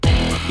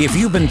If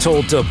you've been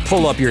told to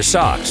pull up your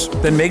socks,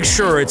 then make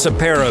sure it's a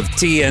pair of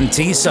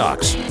TNT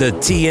socks. The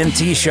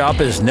TNT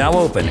shop is now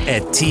open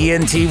at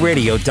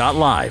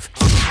tntradio.live.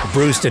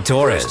 Bruce to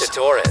Torres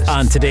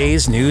on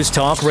today's News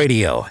Talk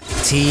Radio,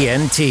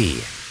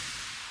 TNT.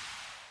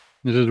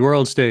 This is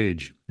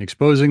Worldstage,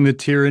 exposing the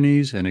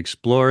tyrannies and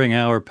exploring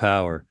our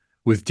power,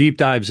 with deep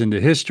dives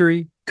into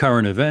history,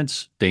 current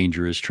events,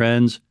 dangerous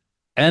trends,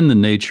 and the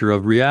nature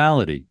of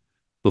reality.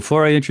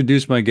 Before I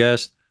introduce my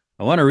guest,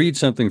 I want to read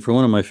something from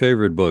one of my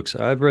favorite books.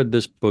 I've read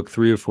this book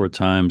 3 or 4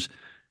 times.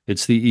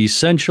 It's The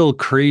Essential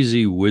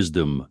Crazy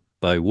Wisdom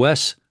by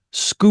Wes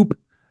Scoop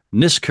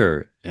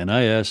Nisker,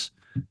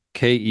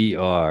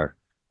 Nisker.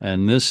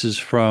 And this is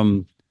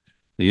from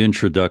the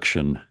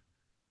introduction.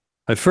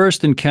 I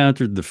first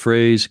encountered the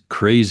phrase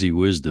crazy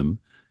wisdom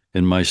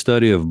in my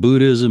study of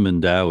Buddhism and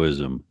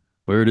Taoism,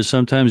 where it is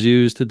sometimes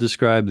used to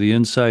describe the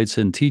insights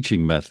and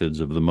teaching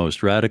methods of the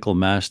most radical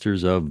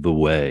masters of the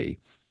way.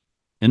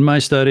 In my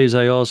studies,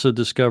 I also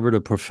discovered a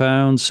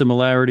profound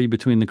similarity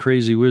between the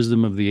crazy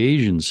wisdom of the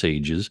Asian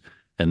sages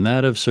and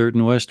that of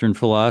certain Western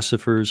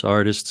philosophers,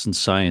 artists, and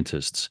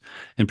scientists,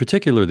 in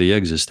particular the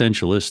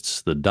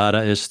existentialists, the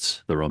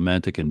Dadaists, the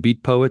Romantic and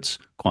Beat poets,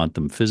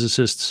 quantum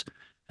physicists,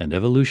 and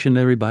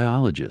evolutionary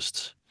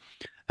biologists.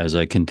 As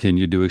I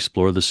continued to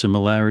explore the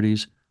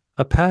similarities,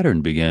 a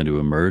pattern began to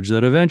emerge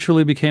that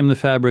eventually became the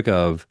fabric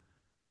of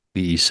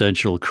the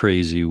essential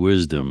crazy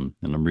wisdom.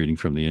 And I'm reading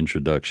from the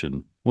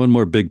introduction. One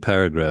more big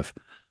paragraph.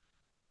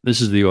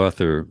 This is the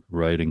author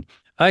writing.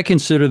 I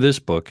consider this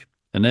book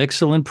an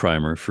excellent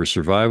primer for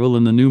survival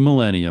in the new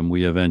millennium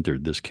we have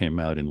entered. This came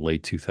out in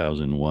late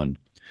 2001.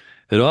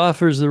 It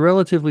offers the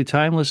relatively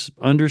timeless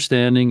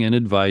understanding and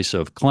advice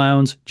of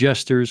clowns,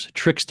 jesters,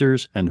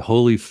 tricksters, and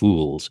holy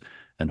fools,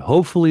 and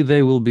hopefully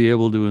they will be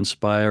able to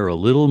inspire a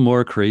little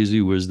more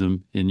crazy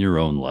wisdom in your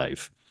own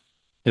life.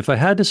 If I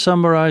had to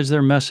summarize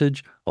their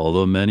message,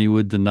 although many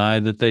would deny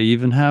that they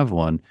even have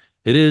one,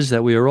 it is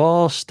that we are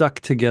all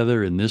stuck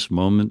together in this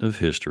moment of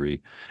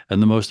history,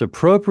 and the most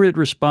appropriate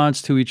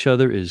response to each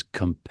other is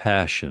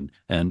compassion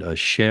and a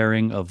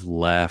sharing of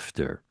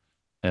laughter.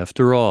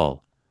 After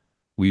all,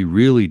 we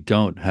really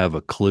don't have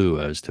a clue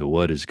as to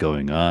what is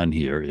going on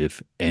here,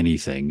 if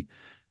anything,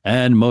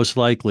 and most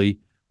likely,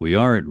 we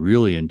aren't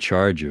really in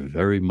charge of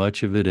very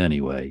much of it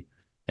anyway.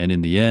 And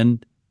in the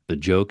end, the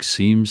joke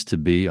seems to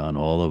be on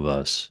all of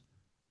us.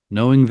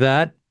 Knowing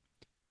that,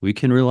 we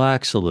can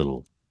relax a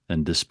little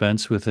and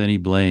dispense with any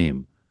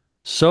blame.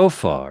 So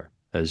far,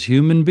 as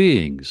human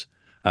beings,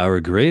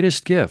 our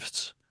greatest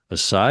gifts,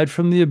 aside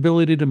from the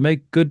ability to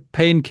make good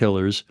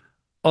painkillers,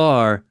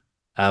 are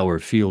our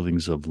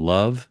feelings of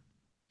love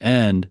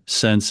and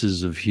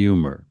senses of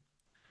humor.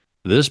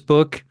 This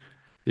book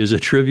is a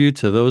tribute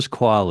to those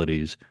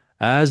qualities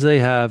as they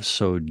have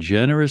so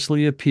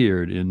generously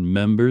appeared in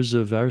members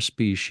of our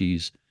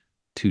species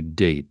to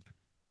date.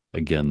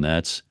 Again,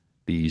 that's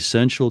The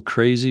Essential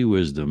Crazy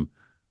Wisdom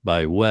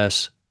by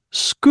Wes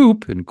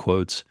Scoop, in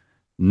quotes,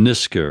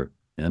 Nisker,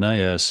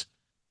 Nisker.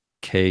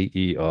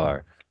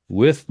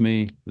 With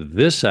me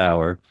this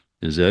hour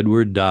is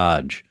Edward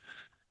Dodge,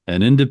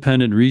 an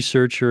independent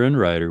researcher and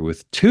writer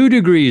with 2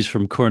 degrees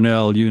from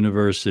Cornell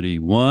University,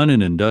 one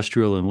in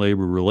industrial and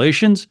labor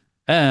relations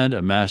and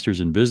a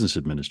master's in business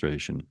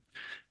administration.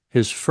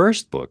 His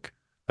first book,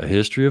 A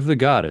History of the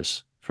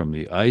Goddess, From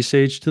the Ice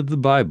Age to the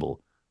Bible,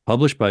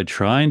 published by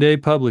Trine Day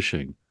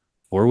Publishing,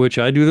 for which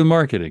I do the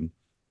marketing,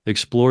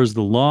 explores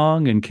the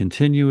long and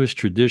continuous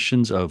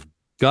traditions of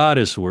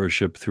goddess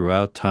worship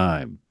throughout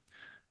time.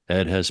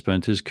 Ed has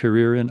spent his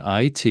career in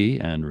IT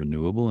and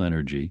renewable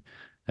energy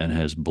and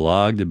has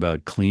blogged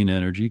about clean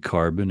energy,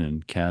 carbon,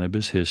 and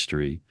cannabis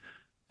history.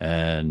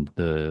 And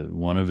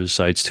two of his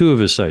sites,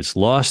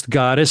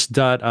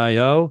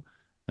 lostgoddess.io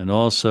and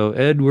also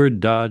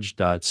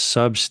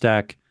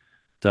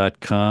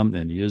edwarddodge.substack.com.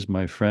 And he is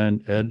my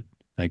friend. Ed,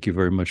 thank you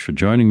very much for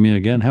joining me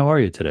again. How are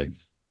you today?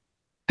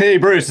 Hey,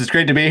 Bruce, it's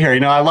great to be here.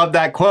 I love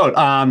that quote.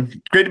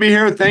 Great to be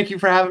here. Thank you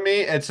for having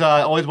me. It's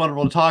always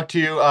wonderful to talk to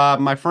you,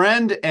 my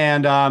friend.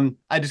 And and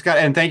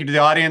thank you to the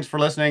audience for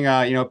listening.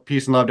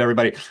 Peace and love to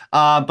everybody.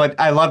 But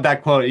I love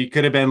that quote. It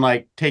could have been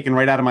like taken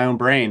right out of my own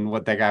brain,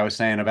 what that guy was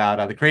saying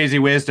about the crazy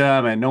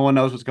wisdom and no one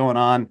knows what's going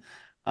on.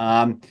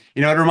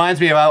 It reminds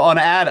me of, I want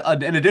to add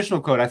an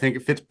additional quote. I think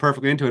it fits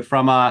perfectly into it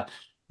from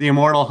the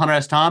immortal Hunter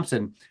S.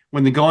 Thompson.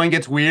 When the going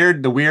gets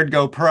weird, the weird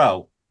go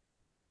pro.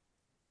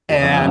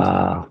 And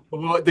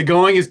the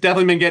going has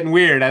definitely been getting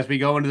weird as we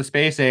go into the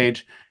space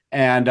age.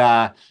 And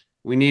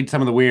we need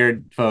some of the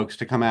weird folks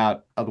to come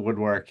out of the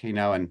woodwork,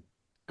 and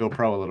go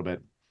pro a little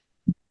bit.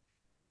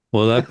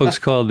 Well, that book's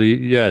called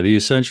The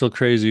Essential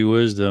Crazy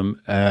Wisdom.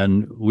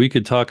 And we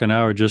could talk an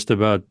hour just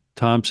about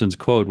Thompson's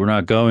quote. We're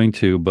not going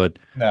to, but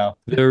no.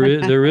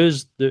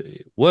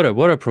 What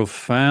a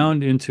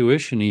profound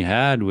intuition he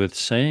had with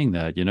saying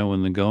that,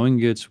 when the going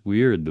gets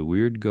weird, the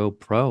weird go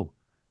pro.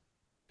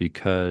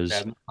 Because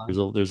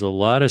there's a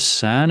lot of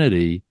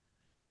sanity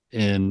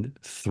in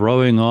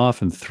throwing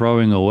off and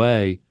throwing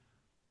away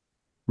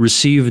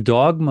received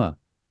dogma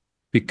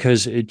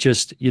because it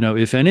just,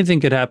 if anything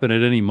could happen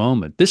at any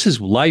moment, this is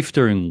life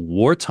during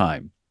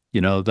wartime.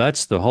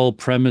 That's the whole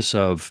premise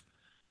of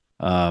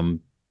um,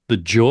 the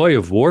joy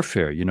of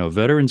warfare.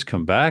 Veterans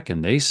come back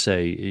and they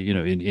say,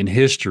 in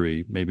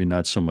history, maybe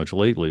not so much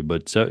lately,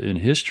 but in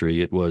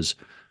history, it was,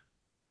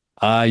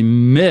 I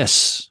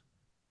miss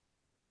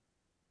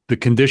the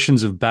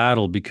conditions of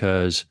battle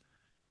because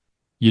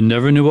you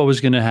never knew what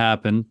was going to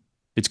happen.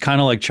 It's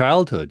kind of like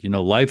childhood.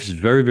 Life is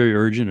very, very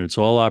urgent. It's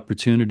all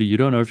opportunity. You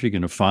don't know if you're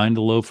going to find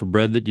the loaf of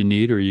bread that you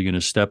need or you're going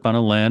to step on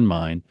a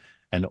landmine.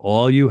 And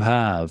all you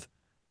have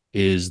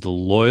is the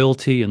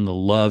loyalty and the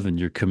love and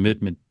your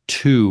commitment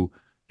to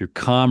your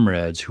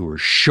comrades who are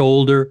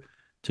shoulder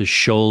to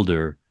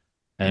shoulder.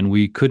 And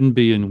we couldn't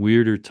be in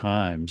weirder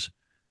times.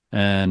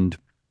 And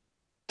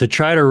to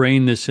try to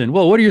rein this in.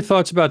 Well, what are your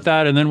thoughts about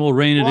that? And then we'll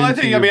rein it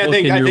into your book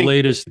and your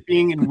latest.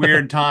 Being in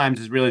weird times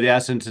is really the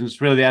essence, and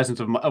it's really the essence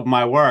of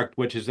my work,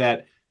 which is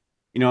that,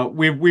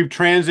 we've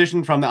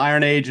transitioned from the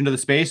Iron Age into the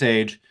Space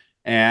Age,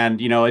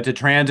 and it's a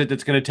transit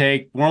that's going to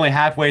take. We're only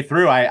halfway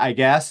through, I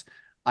guess,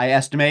 I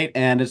estimate,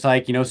 and it's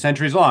like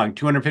centuries long.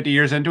 250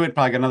 years into it,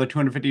 probably got another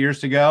 250 years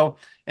to go,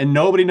 and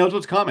nobody knows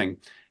what's coming,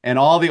 and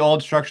all the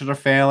old structures are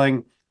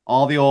failing.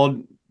 All the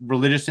old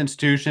religious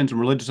institutions and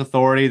religious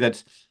authority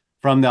that's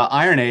from the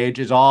Iron Age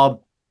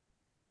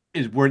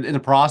we're in the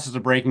process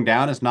of breaking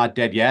down. It's not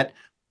dead yet,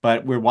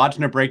 but we're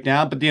watching it break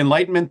down. But the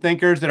Enlightenment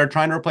thinkers that are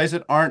trying to replace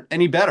it aren't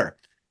any better,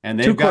 and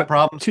they've got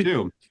problems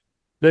too.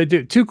 They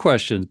do. Two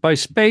questions. By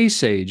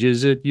space age,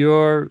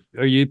 are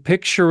you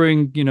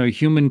picturing,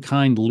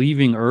 humankind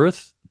leaving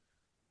Earth?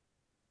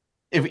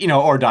 If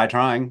or die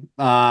trying.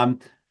 Yeah,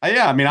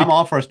 I mean, I'm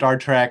all for a Star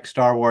Trek,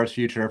 Star Wars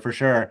future for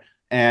sure.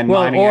 And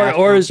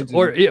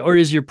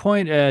is your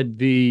point, Ed,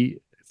 the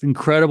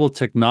incredible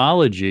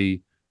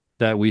technology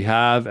that we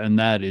have and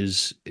that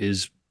is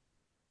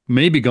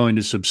maybe going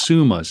to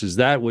subsume us? Is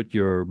that what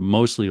you're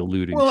mostly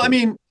alluding to? Well, I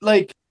mean,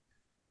 like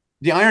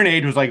the Iron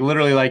Age was like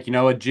literally like,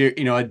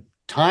 a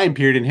time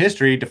period in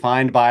history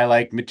defined by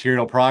like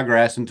material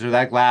progress, and so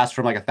that lasts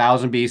from like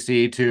 1000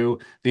 BC to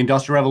the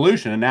Industrial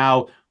Revolution. And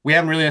now we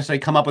haven't really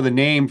necessarily come up with a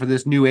name for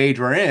this new age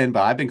we're in,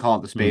 but I've been calling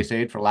it the Space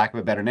Age for lack of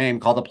a better name,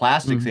 called the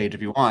Plastics Age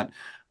if you want.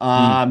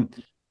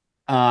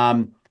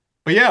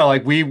 But yeah,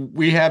 like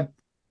we have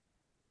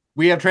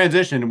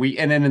transition.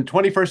 And then in the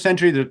 21st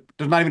century, there's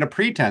not even a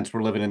pretense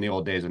we're living in the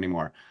old days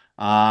anymore.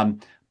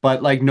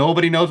 But like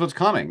nobody knows what's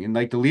coming, and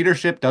like the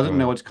leadership doesn't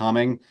know what's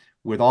coming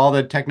with all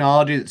the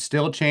technology that's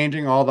still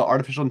changing, all the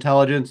artificial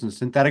intelligence and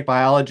synthetic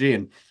biology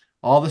and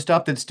all the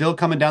stuff that's still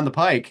coming down the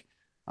pike.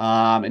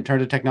 In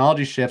terms of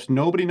technology shifts,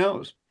 nobody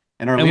knows,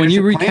 and our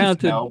leadership claims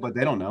to know, but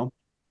they don't know.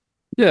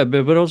 Yeah,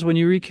 but also when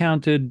you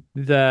recounted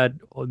that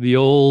the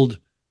old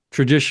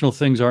traditional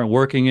things aren't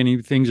working,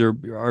 any things are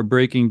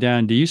breaking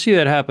down, do you see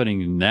that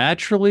happening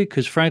naturally?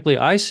 Because frankly,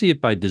 I see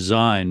it by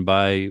design,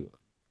 by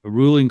a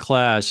ruling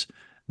class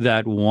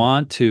that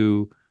want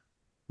to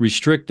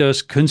restrict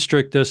us,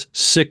 constrict us,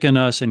 sicken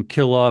us, and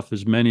kill off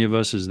as many of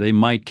us as they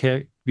might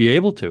be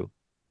able to.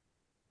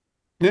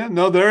 Yeah,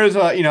 no, there is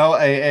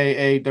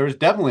there's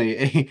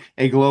definitely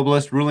a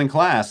globalist ruling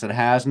class that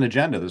has an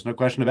agenda. There's no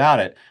question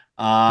about it.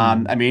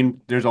 I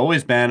mean, there's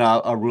always been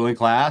a ruling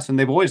class, and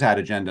they've always had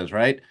agendas,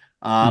 right?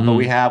 But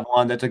we have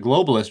one that's a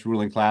globalist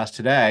ruling class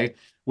today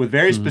with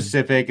very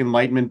specific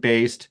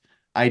Enlightenment-based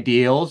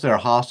ideals. They're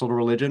hostile to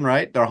religion,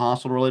 right? They're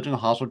hostile to religion,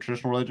 hostile to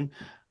traditional religion.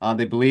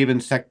 They believe in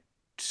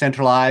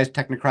centralized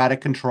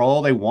technocratic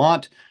control. They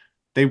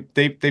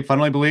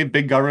fundamentally believe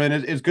big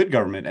government is good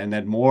government, and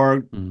that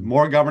more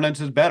governance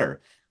is better.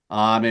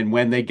 And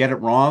when they get it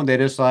wrong, they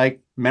just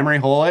like memory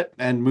hole it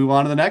and move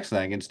on to the next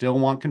thing and still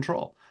want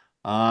control.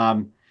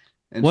 And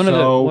one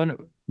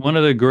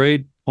of the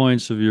great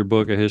points of your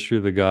book, A History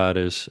of the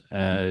Goddess,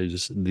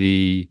 is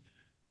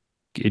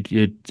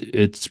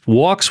it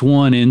walks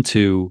one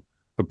into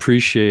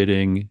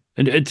appreciating,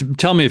 and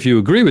tell me if you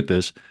agree with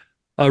this,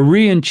 a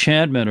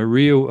re-enchantment, a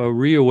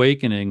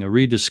reawakening, a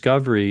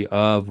rediscovery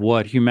of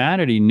what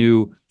humanity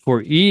knew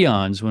for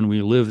eons when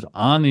we lived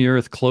on the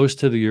earth, close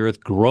to the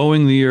earth,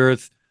 growing the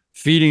earth,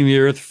 feeding the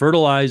earth,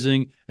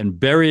 fertilizing, and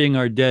burying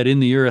our dead in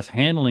the earth,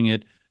 handling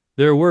it.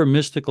 There were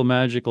mystical,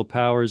 magical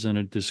powers, and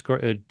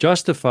it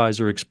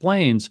justifies or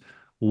explains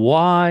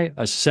why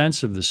a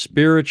sense of the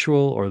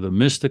spiritual or the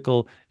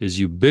mystical is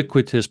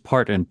ubiquitous,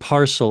 part and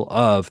parcel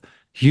of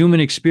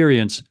human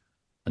experience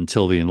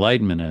until the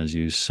Enlightenment, as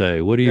you say.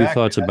 What are your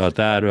thoughts about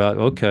that?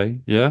 Okay,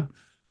 yeah.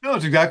 No,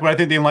 it's exactly what I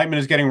think the Enlightenment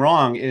is getting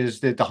wrong, is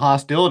that the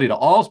hostility to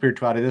all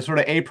spirituality, this sort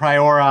of a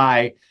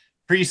priori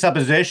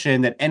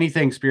presupposition that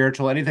anything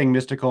spiritual, anything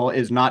mystical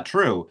is not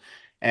true,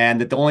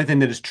 and that the only thing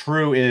that is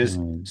true is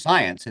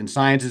science, and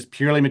science is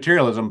purely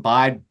materialism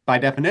by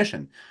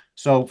definition.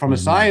 So from a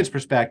science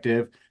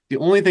perspective, the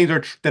only things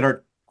that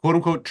are quote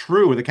unquote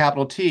true with a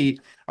capital T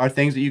are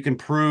things that you can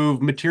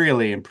prove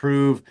materially and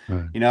prove,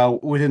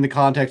 within the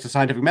context of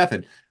scientific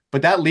method.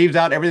 But that leaves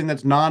out everything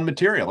that's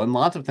non-material, and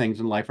lots of things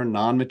in life are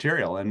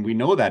non-material. And we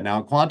know that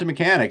now. Quantum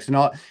mechanics and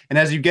all. And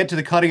as you get to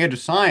the cutting edge of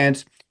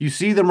science, you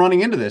see them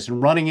running into this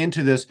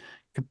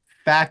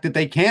fact that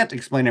they can't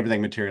explain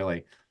everything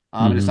materially.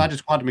 And it's Hmm. not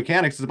just quantum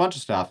mechanics, it's a bunch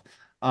of stuff.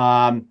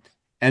 Um,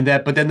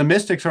 but then the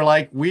mystics are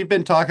like, we've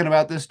been talking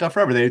about this stuff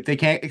forever. They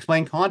can't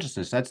explain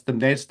consciousness. That's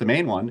the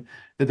main one.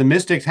 That the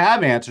mystics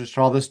have answers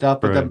to all this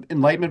stuff, but Right. the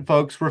Enlightenment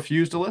folks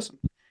refuse to listen.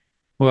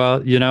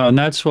 Well, and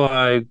that's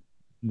why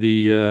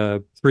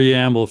the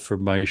preamble for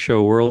my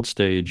show,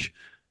 Worldstage,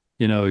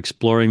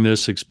 exploring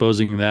this,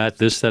 exposing that,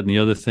 this, that, and the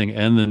other thing,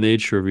 and the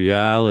nature of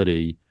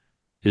reality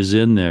is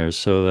in there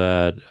so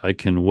that I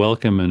can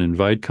welcome and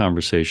invite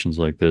conversations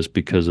like this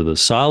because of the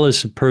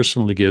solace it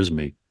personally gives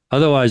me.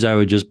 Otherwise, I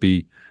would just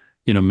be,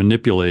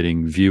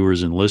 manipulating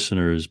viewers and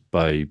listeners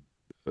by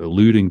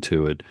alluding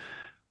to it,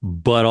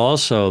 but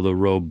also the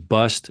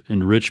robust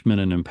enrichment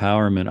and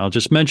empowerment. I'll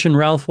just mention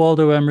Ralph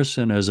Waldo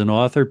Emerson as an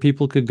author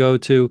people could go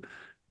to,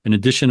 in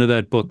addition to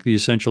that book, The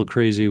Essential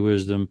Crazy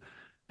Wisdom,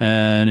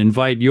 and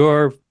invite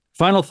your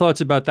final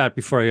thoughts about that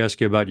before I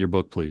ask you about your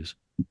book, please.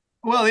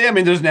 Well, yeah, I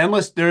mean, there's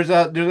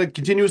a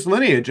continuous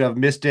lineage of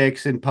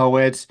mystics and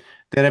poets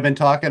that have been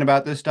talking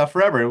about this stuff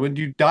forever. When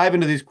you dive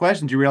into these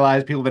questions, you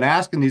realize people have been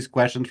asking these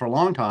questions for a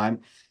long time,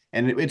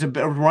 and it's a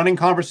running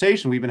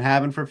conversation we've been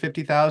having for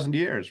 50,000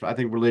 years. I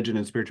think religion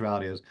and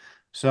spirituality is.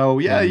 So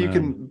yeah, you Amen.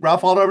 can.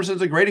 Ralph Waldo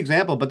Emerson's a great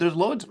example, but there's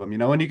loads of them,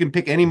 and you can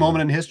pick any Yeah.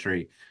 moment in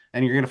history,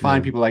 and you're going to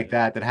find Yeah. people like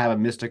that have a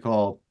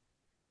mystical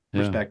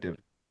Yeah. perspective.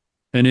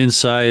 And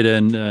insight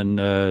and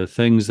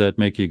things that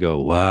make you go,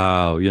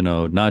 wow,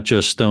 not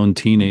just stone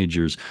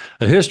teenagers.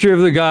 A history of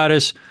the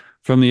goddess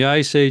from the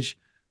Ice Age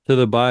to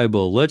the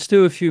Bible. Let's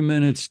do a few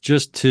minutes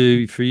just for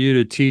you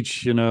to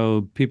teach,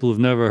 people who've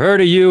never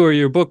heard of you or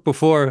your book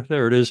before.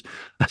 There it is.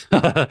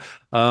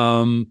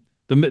 um,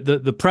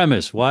 the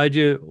premise. Why'd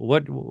you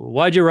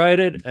write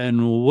it,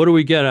 and what do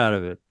we get out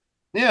of it?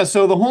 Yeah,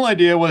 so the whole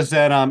idea was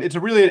that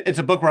it's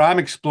a book where I'm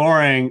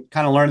exploring,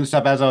 kind of learning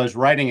stuff as I was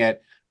writing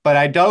it. But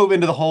I dove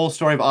into the whole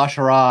story of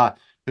Asherah,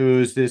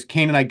 who's this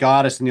Canaanite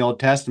goddess in the Old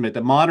Testament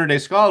that modern day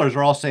scholars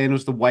are all saying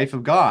was the wife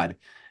of God.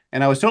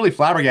 And I was totally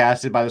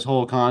flabbergasted by this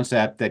whole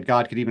concept that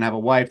God could even have a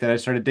wife, that I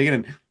started digging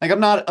in. Like, I'm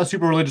not a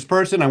super religious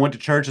person. I went to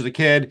church as a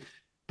kid,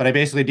 but I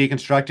basically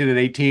deconstructed at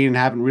 18 and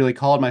haven't really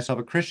called myself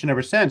a Christian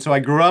ever since. So I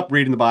grew up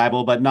reading the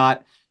Bible, but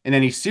not in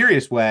any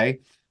serious way.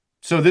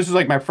 So this was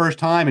like my first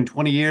time in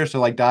 20 years to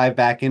like dive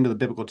back into the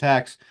biblical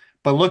text,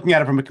 but looking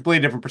at it from a completely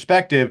different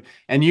perspective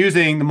and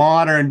using the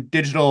modern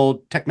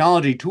digital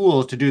technology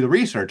tools to do the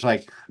research.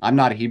 Like, I'm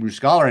not a Hebrew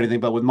scholar or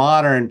anything, but with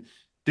modern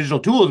digital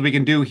tools, we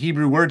can do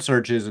Hebrew word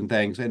searches and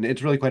things, and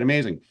it's really quite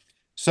amazing.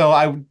 So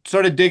I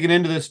started digging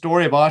into the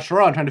story of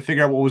Asherah and trying to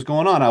figure out what was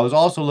going on. I was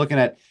also looking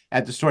at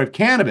the story of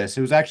cannabis.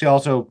 It was actually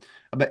also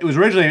it was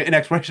originally an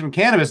exploration of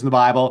cannabis in the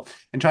Bible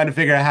and trying to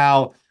figure out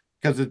how,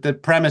 because the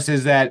premise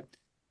is that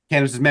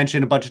cannabis is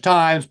mentioned a bunch of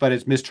times, but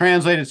it's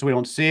mistranslated, so we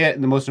don't see it.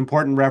 And the most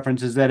important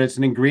reference is that it's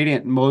an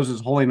ingredient in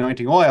Moses' holy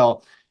anointing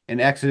oil in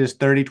Exodus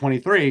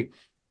 30:23.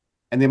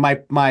 And then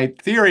my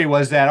theory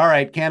was that, all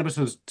right, cannabis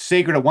was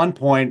sacred at one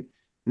point,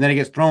 and then it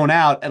gets thrown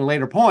out at a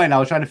later point. I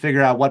was trying to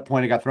figure out what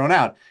point it got thrown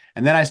out.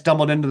 And then I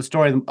stumbled into the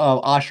story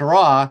of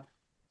Asherah,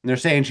 and they're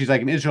saying she's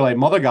like an Israelite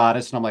mother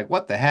goddess. And I'm like,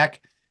 what the heck?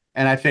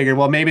 And I figured,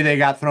 well, maybe they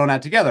got thrown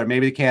out together.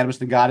 Maybe the cannabis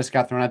and the goddess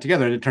got thrown out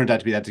together. And it turns out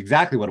to be that's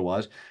exactly what it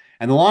was.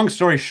 And the long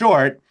story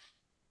short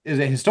is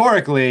that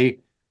historically,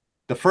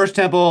 the first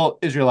temple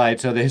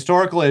Israelites, so the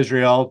historical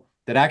Israel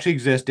that actually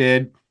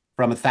existed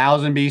from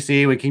 1000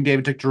 BC when King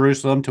David took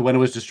Jerusalem to when it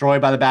was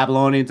destroyed by the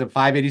Babylonians in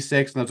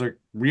 586, and that's like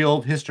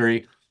real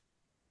history,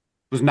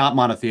 was not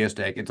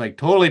monotheistic. It's like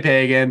totally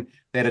pagan.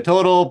 They had a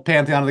total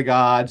pantheon of the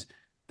gods.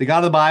 The God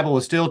of the Bible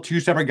was still two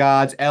separate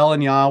gods. El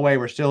and Yahweh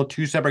were still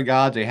two separate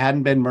gods. They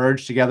hadn't been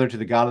merged together to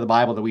the God of the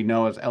Bible that we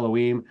know as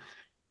Elohim.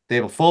 They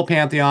have a full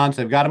pantheon.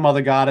 So they've got a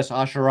mother goddess,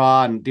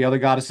 Asherah, and the other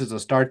goddesses,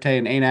 Astarte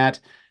and Anat.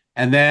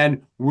 And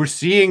then we're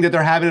seeing that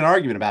they're having an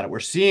argument about it. We're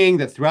seeing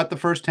that throughout the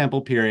first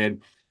temple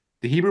period,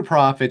 the Hebrew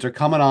prophets are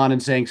coming on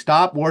and saying,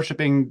 stop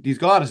worshiping these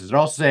goddesses. They're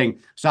also saying,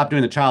 stop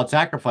doing the child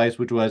sacrifice,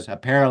 which was a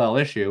parallel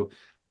issue.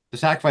 The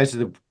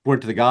sacrifices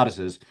weren't to the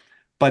goddesses,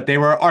 but they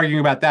were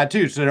arguing about that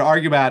too. So they're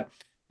arguing about,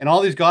 in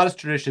all these goddess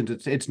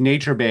traditions, it's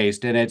nature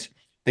based, and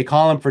they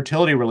call them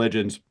fertility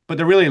religions, but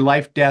they're really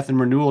life, death, and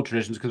renewal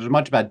traditions because there's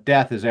much about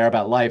death as there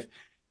about life.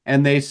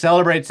 And they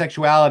celebrate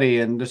sexuality,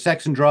 and the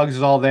sex and drugs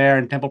is all there,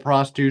 and temple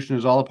prostitution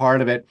is all a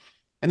part of it.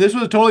 And this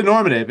was totally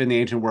normative in the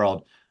ancient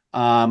world,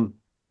 100%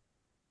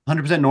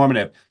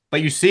 normative.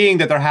 But you're seeing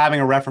that they're having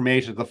a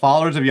reformation. The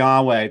followers of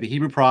Yahweh, the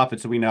Hebrew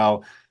prophets that we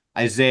know,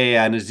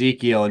 Isaiah and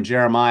Ezekiel and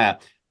Jeremiah,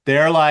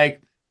 they're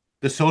like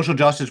the social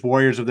justice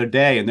warriors of their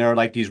day, and they're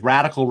like these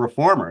radical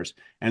reformers,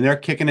 and they're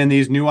kicking in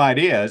these new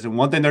ideas. And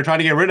one thing they're trying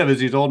to get rid of is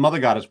these old mother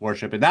goddess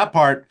worship. And that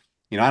part,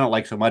 I don't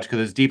like so much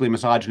because it's deeply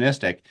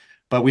misogynistic.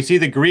 But we see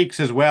the Greeks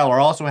as well are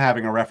also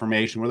having a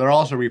reformation where they're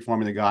also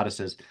reforming the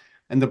goddesses.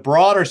 And the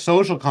broader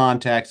social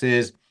context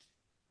is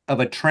of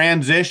a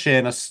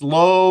transition, a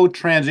slow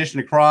transition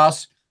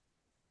across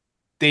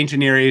the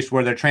ancient Near East,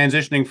 where they're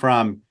transitioning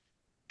from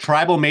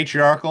tribal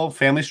matriarchal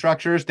family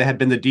structures that had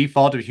been the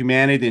default of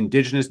humanity. The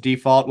indigenous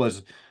default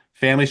was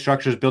family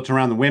structures built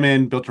around the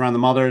women, built around the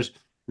mothers.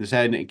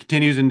 it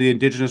continues in the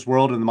indigenous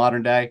world in the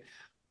modern day.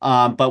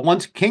 But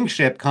once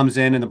kingship comes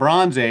in the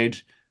Bronze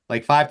Age,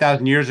 like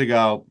 5,000 years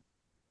ago,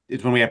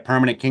 is when we have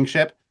permanent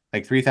kingship,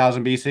 like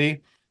 3000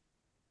 BC.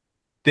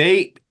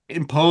 They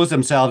impose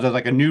themselves as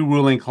like a new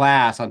ruling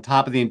class on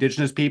top of the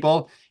indigenous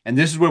people. And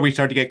this is where we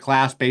start to get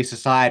class-based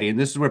society. And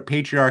this is where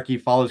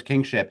patriarchy follows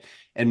kingship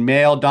and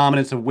male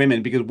dominance of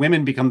women, because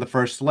women become the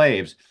first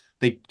slaves.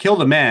 They kill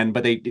the men,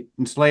 but they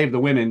enslave the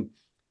women.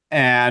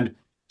 And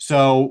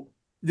so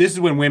this is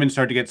when women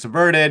start to get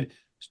subverted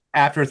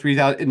after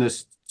 3000 in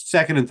the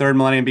second and third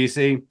millennium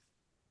BC.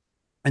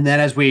 And then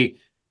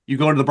you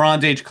go into the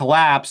Bronze Age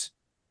collapse,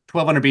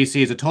 1200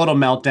 BC is a total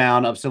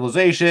meltdown of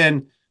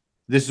civilization.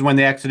 This is when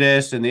the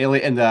Exodus and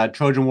the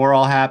Trojan War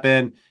all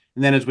happen.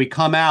 And then as we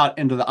come out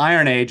into the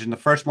Iron Age in the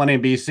first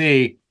millennium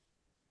BC,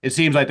 it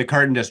seems like the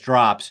curtain just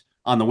drops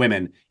on the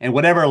women. And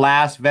whatever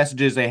last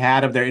vestiges they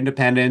had of their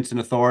independence and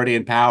authority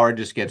and power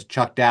just gets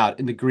chucked out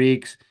in the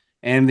Greeks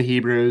and the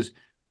Hebrews.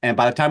 And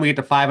by the time we get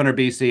to 500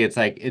 BC, it's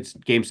like it's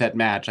game, set,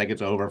 match. Like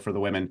it's over for the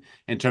women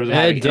in terms of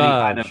having any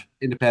kind of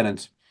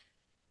independence.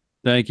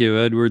 Thank you.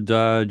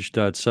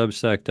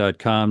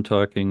 edwarddodge.substack.com,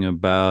 talking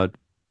about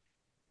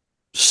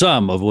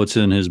some of what's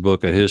in his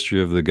book, A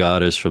History of the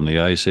Goddess from the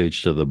Ice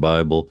Age to the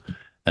Bible.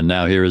 And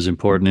now here is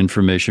important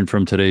information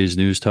from today's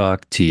News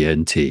Talk,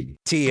 TNT.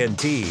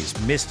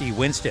 TNT's Misty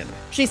Winston.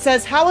 She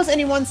says, how is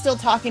anyone still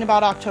talking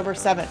about October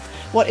 7th?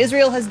 What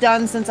Israel has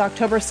done since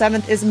October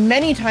 7th is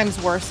many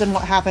times worse than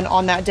what happened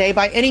on that day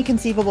by any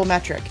conceivable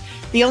metric.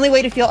 The only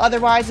way to feel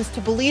otherwise is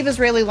to believe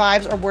Israeli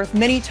lives are worth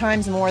many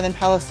times more than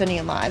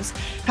Palestinian lives.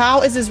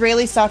 How is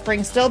Israeli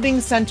suffering still being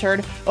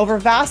centered over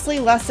vastly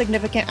less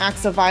significant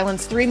acts of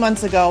violence 3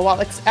 months ago, while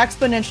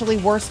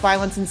exponentially worse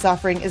violence and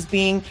suffering is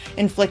being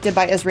inflicted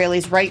by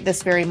Israelis right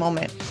this very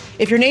moment?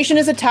 If your nation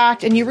is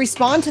attacked and you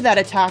respond to that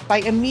attack by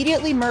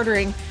immediately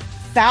murdering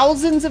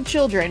thousands of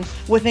children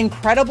with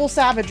incredible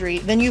savagery,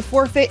 then you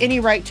forfeit any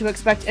right to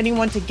expect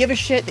anyone to give a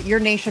shit that your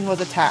nation was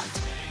attacked.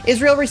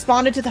 Israel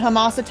responded to the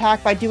Hamas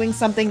attack by doing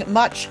something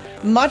much,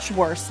 much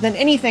worse than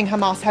anything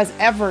Hamas has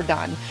ever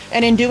done,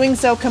 and in doing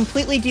so,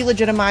 completely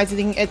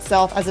delegitimizing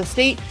itself as a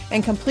state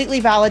and completely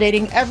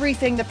validating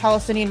everything the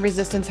Palestinian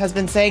resistance has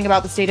been saying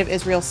about the state of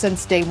Israel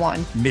since day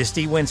one.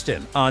 Misty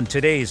Winston on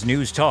today's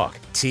News Talk,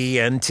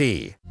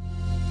 TNT.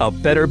 A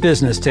better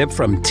business tip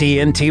from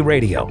TNT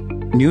Radio.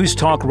 News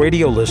Talk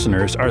Radio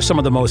listeners are some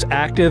of the most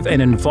active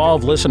and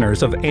involved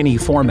listeners of any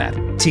format.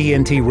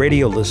 TNT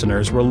Radio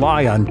listeners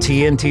rely on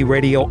TNT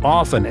Radio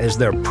often as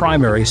their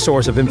primary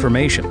source of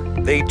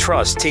information. They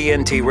trust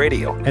TNT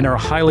Radio and are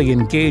highly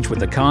engaged with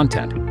the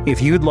content.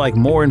 If you'd like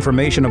more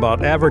information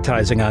about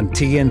advertising on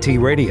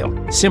TNT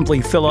Radio, simply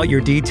fill out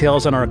your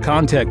details on our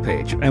contact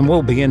page and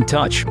we'll be in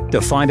touch.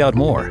 To find out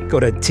more, go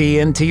to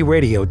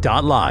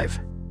tntradio.live.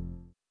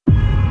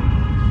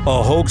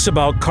 A hoax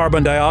about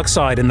carbon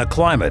dioxide in the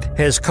climate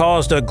has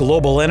caused a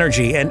global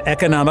energy and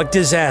economic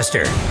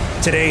disaster.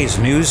 Today's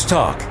News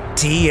Talk,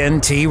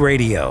 TNT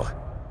Radio.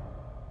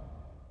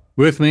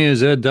 With me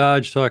is Ed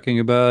Dodge talking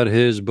about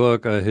his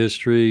book, A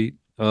History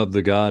of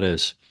the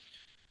Goddess.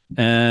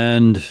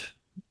 And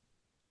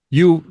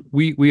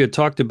we had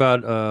talked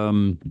about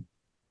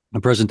a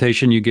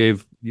presentation you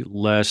gave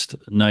last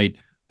night.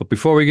 But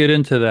before we get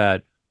into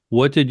that,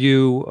 what did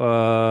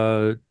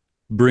you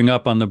bring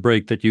up on the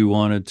break that you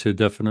wanted to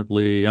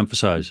definitely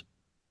emphasize?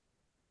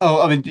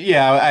 Oh, I mean,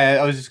 yeah,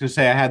 I was just going to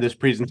say I had this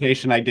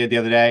presentation I did the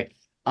other day.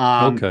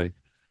 Okay.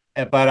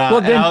 But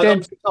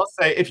well, I'll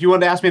say, if you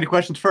want to ask me any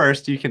questions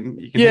first, you can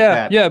hit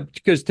that. Yeah,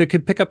 because to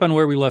pick up on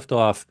where we left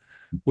off,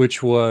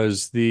 which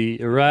was the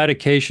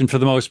eradication, for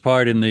the most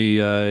part, in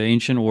the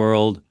ancient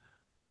world,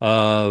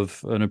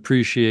 of an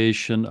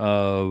appreciation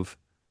of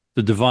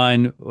the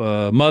divine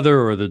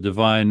mother or the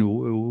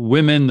divine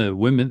women,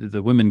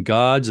 the women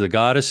gods, the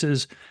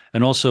goddesses,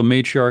 and also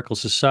matriarchal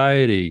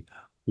society.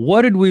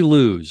 What did we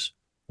lose?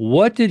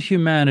 What did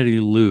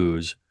humanity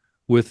lose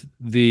with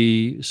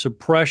the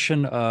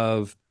suppression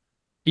of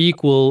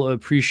equal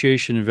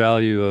appreciation and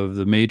value of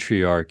the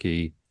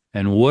matriarchy?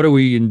 And what are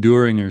we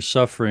enduring or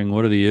suffering?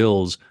 What are the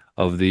ills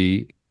of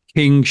the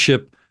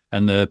kingship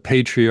and the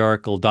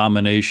patriarchal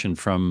domination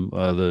from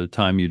the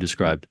time you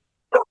described?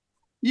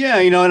 Yeah,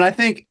 and I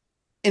think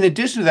in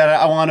addition to that,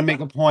 I want to make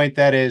a point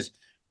that is,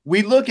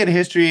 we look at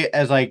history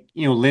as like,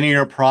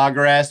 linear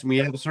progress, and we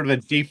have sort of a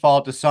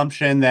default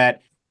assumption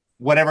that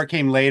whatever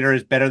came later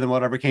is better than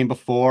whatever came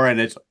before. And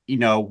it's,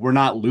 we're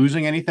not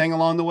losing anything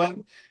along the way,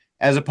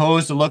 as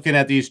opposed to looking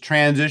at these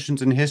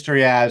transitions in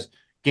history as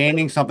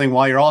gaining something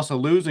while you're also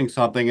losing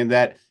something. And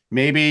that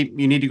maybe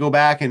you need to go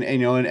back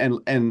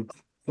and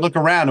look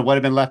around at what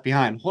had been left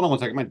behind. Hold on one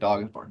second. My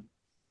dog is barking.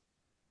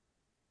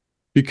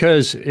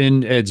 Because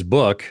in Ed's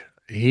book,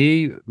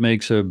 he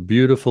makes a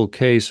beautiful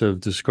case of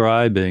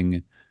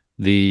describing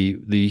the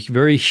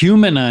very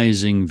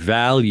humanizing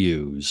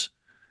values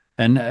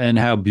and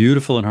how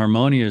beautiful and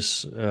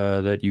harmonious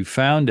that you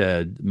found,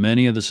 Ed,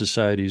 many of the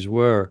societies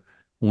were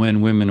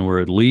when women were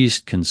at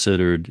least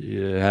considered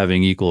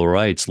having equal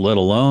rights, let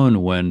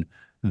alone when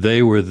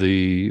they were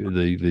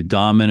the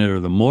dominant or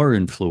the more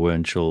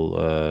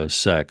influential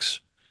sex.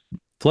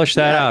 Flesh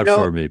that Yeah, out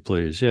for me,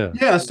 please. Yeah.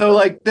 yeah. So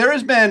like there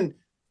was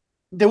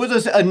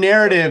a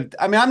narrative.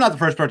 I mean, I'm not the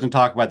first person to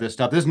talk about this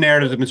stuff. This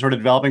narrative has been sort of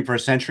developing for a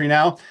century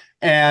now.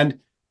 And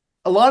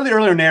a lot of the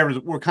earlier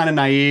narratives were kind of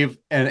naive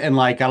and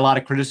like got a lot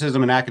of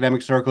criticism in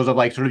academic circles of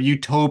like sort of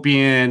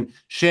utopian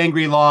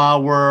Shangri-La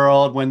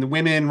world when the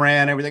women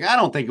ran everything. I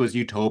don't think it was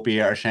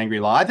utopia or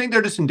Shangri-La. I think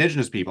they're just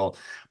indigenous people.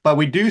 But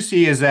we do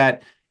see is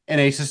that in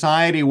a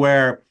society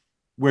where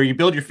you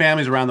build your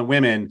families around the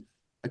women,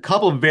 a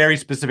couple of very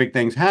specific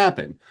things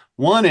happen.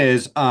 One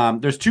is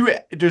there's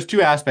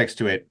two aspects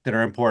to it that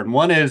are important.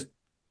 One is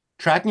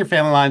tracking your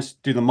family lines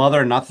through the mother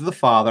and not through the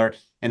father,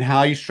 and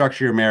how you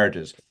structure your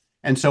marriages.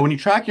 And so when you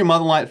track your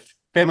family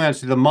lines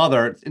through the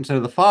mother instead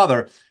of the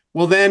father,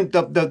 well then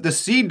the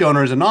seed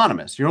donor is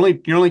anonymous. You're only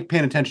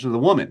paying attention to the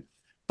woman.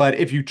 But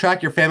if you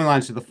track your family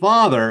lines to the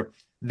father,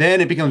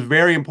 then it becomes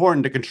very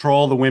important to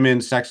control the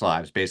women's sex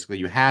lives. Basically,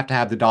 you have to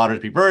have the daughters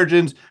be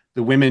virgins.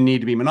 The women need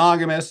to be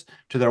monogamous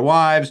to their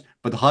wives,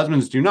 but the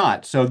husbands do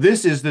not. So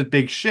this is the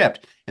big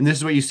shift. And this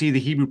is what you see the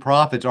Hebrew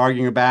prophets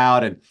arguing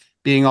about and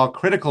being all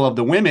critical of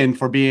the women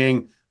for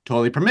being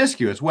totally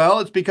promiscuous. Well,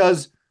 it's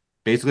because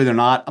basically they're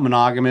not a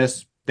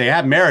monogamous. They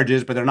have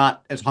marriages, but they're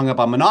not as hung up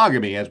on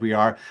monogamy as we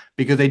are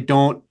because they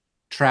don't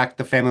track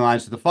the family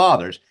lines to the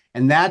fathers.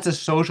 And that's a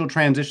social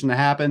transition that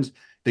happens.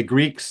 The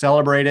Greeks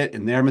celebrate it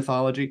in their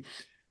mythology. And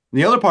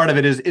the other part of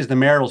it is the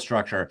marital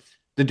structure.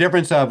 The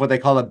difference of what they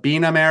call a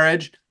bina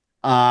marriage,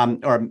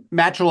 or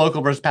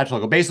matrilocal versus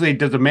patrilocal. Basically,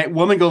 does the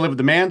woman go live with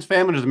the man's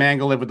family, or does the man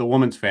go live with the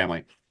woman's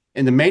family?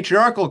 In the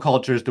matriarchal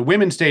cultures, the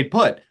women stayed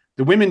put.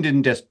 The women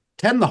didn't just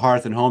tend the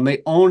hearth and home,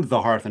 they owned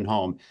the hearth and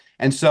home.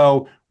 And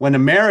so when a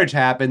marriage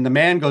happened, the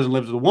man goes and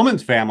lives with the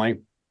woman's family,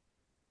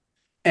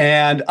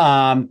 and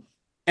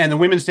the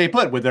women stay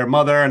put with their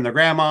mother and their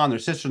grandma and their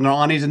sisters and their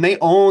aunties, and they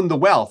own the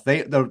wealth.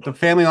 The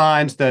family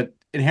lines, the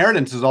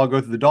inheritances all go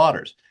through the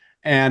daughters.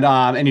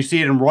 And you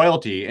see it in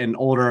royalty in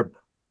older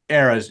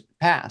eras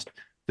past,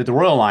 that the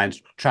royal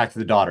lines track to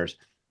the daughters.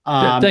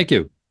 Thank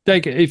you.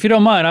 Thank you. If you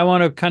don't mind, I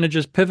want to kind of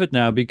just pivot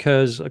now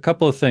because a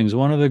couple of things.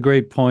 One of the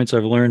great points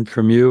I've learned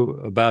from you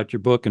about your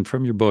book and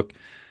from your book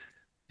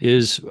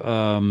is,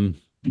 well,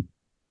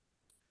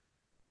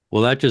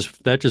 that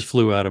just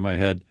flew out of my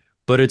head.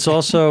 But it's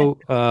also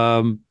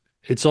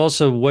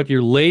what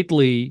you're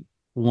lately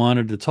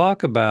wanted to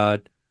talk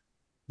about,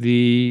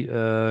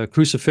 the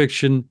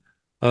crucifixion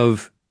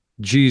of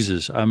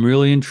Jesus. I'm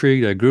really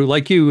intrigued.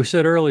 Like you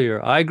said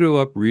earlier, I grew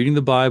up reading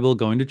the Bible,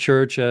 going to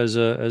church as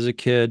a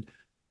kid,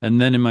 and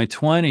then in my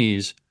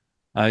 20s,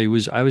 I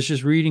was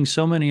just reading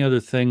so many other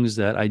things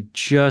that I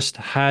just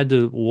had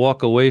to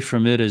walk away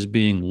from it as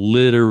being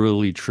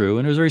literally true.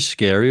 And it was very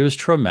scary. It was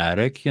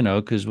traumatic,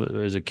 because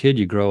as a kid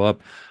you grow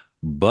up.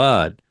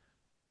 But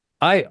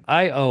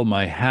I owe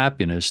my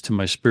happiness to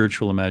my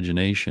spiritual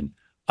imagination.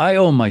 I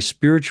owe my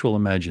spiritual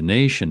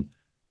imagination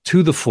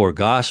to the four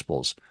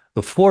Gospels,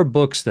 the four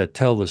books that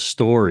tell the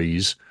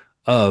stories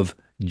of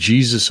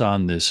Jesus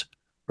on this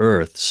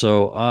earth.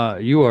 So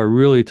you are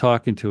really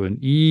talking to an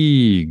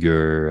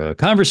eager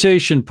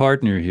conversation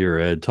partner here,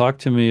 Ed. Talk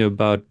to me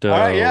about all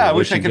right, yeah, I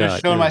wish I could have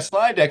shown my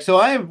slide deck. So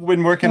I've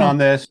been working on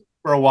this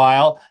for a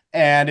while,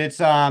 and it's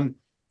not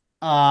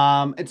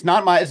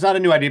a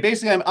new idea.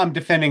 Basically, I'm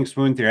defending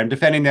swoon theory. I'm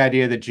defending the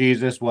idea that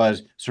Jesus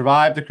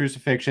survived the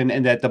crucifixion,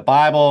 and that the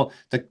Bible,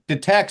 the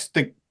text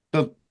of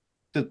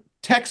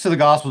the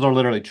Gospels are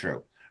literally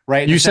true.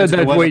 Right? You said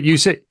that. Wait, you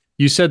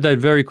said that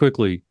very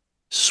quickly.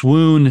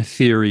 Swoon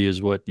theory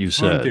is what you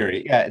said. Swoon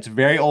theory. Yeah, it's a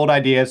very old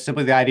idea. It's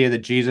simply the idea that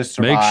Jesus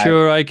survived. Make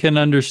sure I can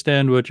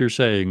understand what you're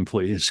saying,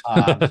 please.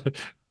 Okay.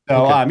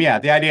 Yeah,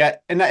 the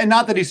idea, and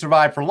not that he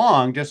survived for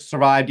long, just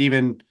survived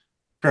even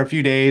for a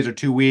few days or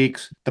 2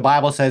 weeks. The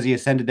Bible says he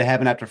ascended to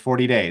heaven after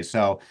 40 days.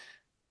 So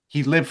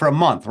he lived for a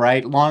month,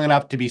 right? Long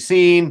enough to be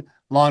seen,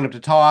 long enough to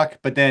talk,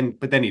 but then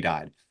he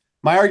died.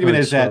 My argument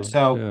is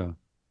that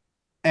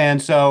and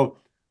so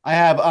I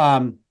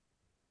have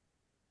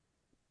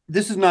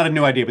this is not a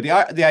new idea, but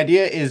the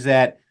idea is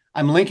that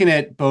I'm linking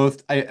it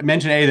both. I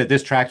mentioned that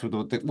this tracks with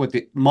what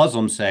the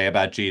Muslims say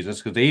about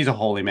Jesus, because he's a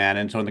holy man,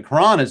 and so in the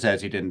Quran it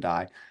says he didn't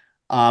die.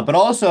 But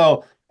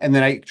also, and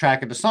then I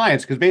track it to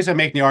science, because basically I'm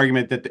making the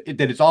argument that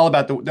it's all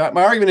about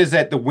my argument is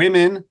that the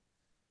women.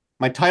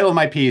 My title of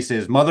my piece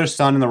is Mother,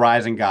 Son, and the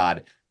Rising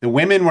God. The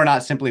women were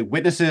not simply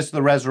witnesses to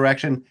the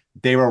resurrection;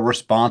 they were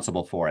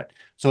responsible for it.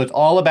 So it's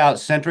all about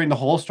centering the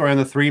whole story on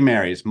the three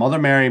Marys: Mother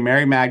Mary,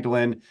 Mary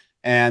Magdalene,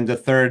 and the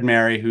third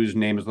Mary, whose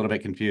name is a little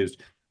bit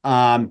confused.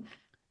 And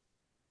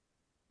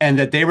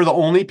that they were the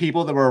only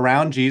people that were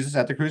around Jesus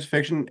at the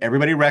crucifixion.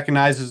 Everybody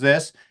recognizes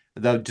this.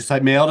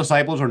 The male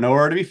disciples are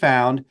nowhere to be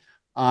found.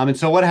 And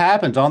so what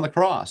happens on the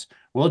cross?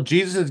 Well,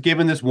 Jesus is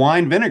given this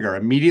wine vinegar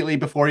immediately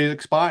before he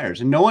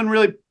expires. And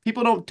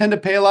people don't tend to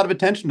pay a lot of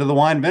attention to the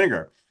wine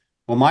vinegar.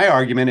 Well, my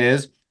argument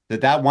is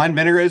that wine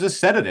vinegar is a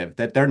sedative,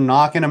 that they're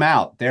knocking him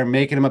out. They're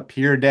making him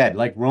appear dead,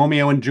 like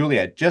Romeo and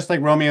Juliet, just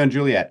like Romeo and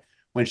Juliet.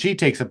 When she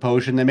takes a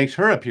potion that makes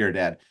her appear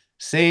dead.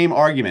 Same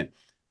argument.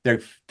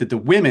 that the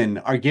women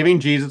are giving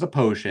Jesus a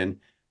potion,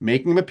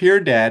 making him appear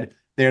dead.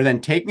 They're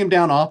then taking him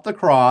down off the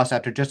cross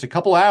after just a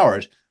couple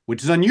hours,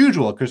 which is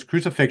unusual because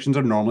crucifixions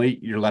are normally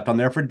you're left on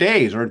there for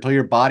days or until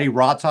your body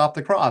rots off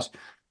the cross.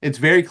 It's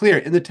very clear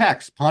in the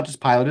text. Pontius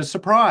Pilate is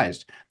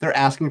surprised. They're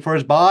asking for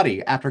his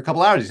body after a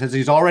couple hours. He says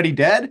he's already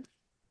dead.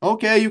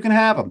 Okay, you can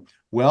have him.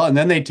 Well, and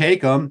then they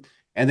take him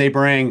and they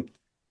bring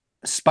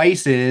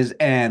spices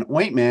and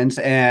ointments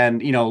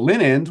and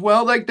linens.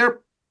 Well, like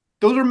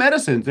those are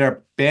medicines.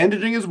 They're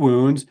bandaging his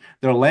wounds.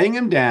 They're laying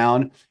him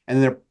down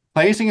and they're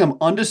placing him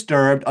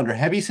undisturbed under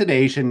heavy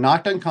sedation,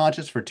 knocked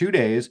unconscious for 2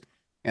 days.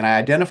 And I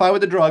identify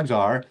what the drugs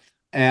are.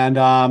 And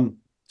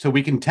so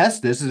we can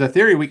test this. This is a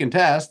theory we can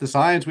test. The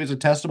science is a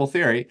testable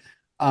theory.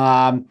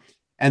 And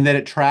that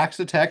it tracks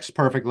the text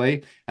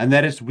perfectly. And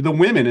that it's the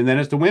women. And then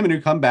it's the women who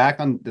come back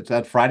on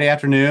that Friday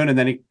afternoon. And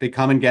then they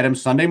come and get him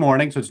Sunday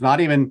morning. So it's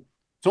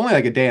only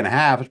like a day and a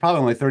half. It's probably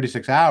only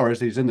 36 hours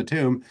that he's in the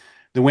tomb.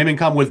 The women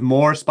come with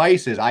more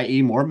spices,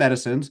 i.e. more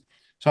medicines.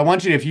 So I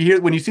want you to,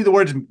 when you see the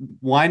words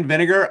wine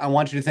vinegar, I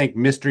want you to think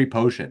mystery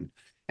potion.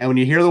 And when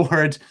you hear the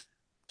words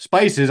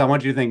spices, I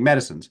want you to think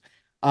medicines.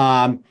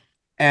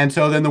 And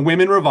so then the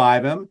women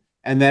revive him,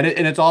 and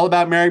it's all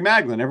about Mary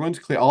Magdalene. Everyone's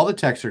clear. All the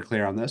texts are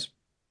clear on this.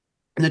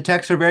 And the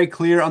texts are very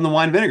clear on the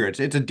wine vinegar.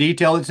 It's a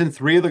detail that's in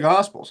 3 of the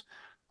Gospels.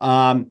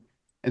 And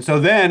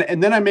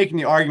then I'm making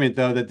the argument,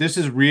 though, that this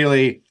is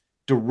really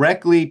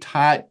directly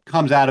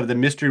comes out of the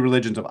mystery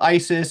religions of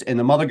Isis and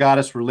the mother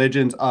goddess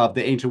religions of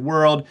the ancient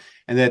world,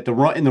 and that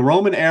in the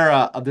Roman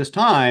era of this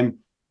time,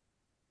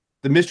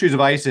 the mysteries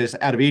of Isis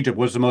out of Egypt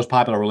was the most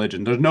popular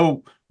religion. There's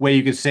no way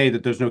you could say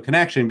that there's no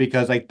connection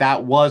because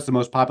that was the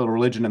most popular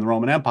religion in the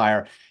Roman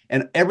Empire.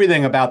 And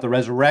everything about the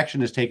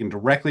resurrection is taken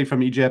directly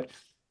from Egypt.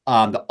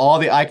 All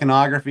the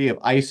iconography of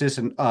Isis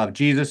and of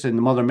Jesus and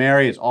the Mother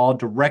Mary is all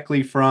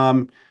directly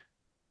from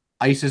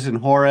Isis and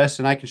Horus.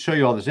 And I can show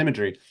you all this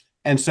imagery.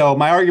 And so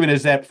my argument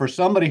is that for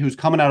somebody who's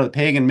coming out of the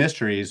pagan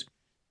mysteries,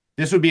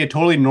 this would be a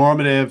totally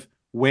normative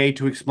way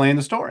to explain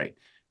the story.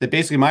 That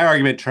basically my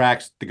argument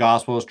tracks the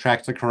Gospels,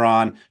 tracks the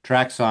Quran,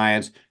 tracks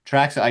science,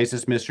 tracks the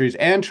Isis mysteries,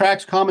 and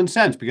tracks common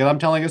sense because I'm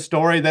telling a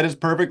story that is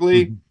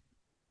perfectly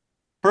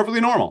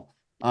normal.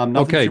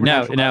 Okay,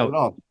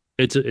 now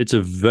it's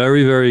a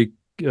very, very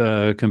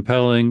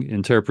compelling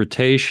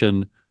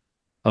interpretation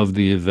of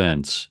the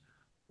events.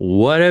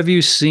 What have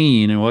you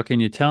seen, and what can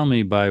you tell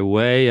me by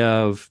way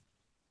of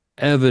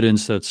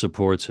evidence that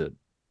supports it?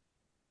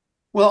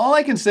 Well, all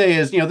I can say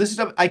is,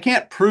 I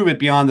can't prove it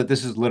beyond that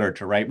this is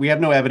literature, right? We have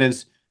no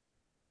evidence.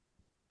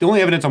 The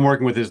only evidence I'm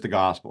working with is the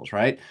Gospels,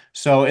 right?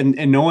 So,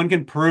 and no one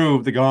can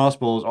prove the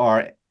Gospels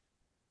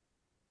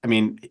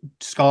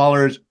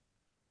scholars,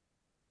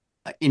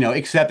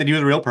 accept that he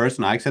was a real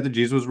person. I accept that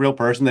Jesus was a real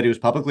person, that he was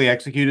publicly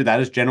executed.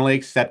 That is generally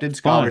accepted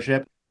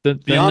scholarship.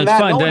 Beyond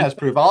that, no one has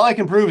proof. All I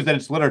can prove is that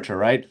it's literature,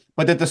 right?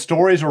 But that the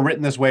stories were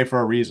written this way for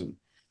a reason.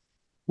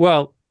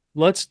 Well,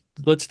 let's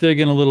dig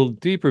in a little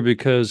deeper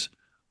because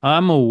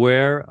I'm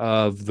aware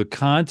of the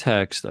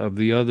context of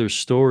the other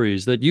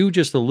stories that you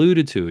just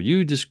alluded to.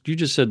 You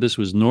just said this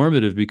was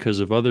normative because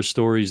of other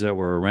stories that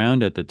were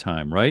around at the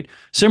time, right?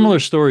 Similar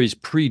stories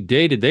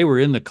predated. They were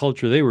in the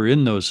culture. They were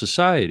in those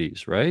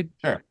societies, right?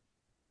 Sure.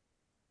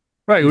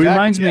 Right.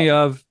 Exactly,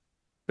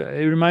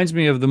 it reminds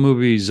me of the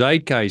movie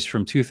Zeitgeist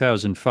from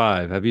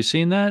 2005. Have you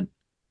seen that?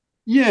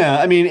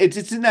 Yeah,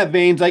 it's in that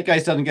vein.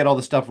 Zeitgeist doesn't get all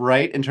the stuff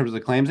right in terms of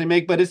the claims they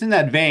make, but it's in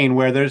that vein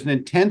where there's an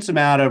intense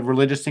amount of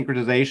religious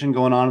synchronization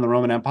going on in the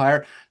Roman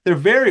Empire. They're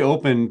very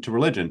open to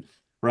religion,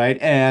 right?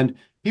 And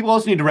people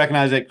also need to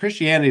recognize that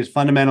Christianity is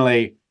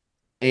fundamentally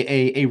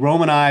a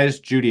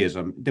Romanized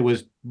Judaism that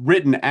was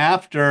written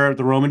after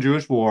the Roman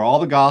Jewish War. All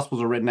the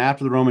Gospels are written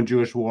after the Roman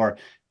Jewish War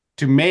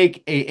to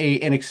make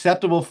an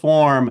acceptable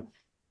form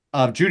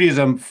of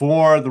Judaism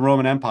for the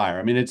Roman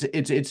Empire.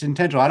 It's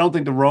intentional. I don't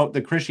think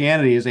the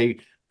Christianity is a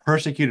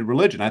persecuted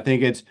religion. I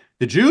think it's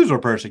the Jews were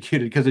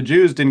persecuted because the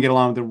Jews didn't get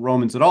along with the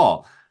Romans at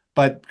all.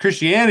 But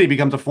Christianity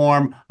becomes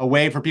a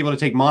way for people to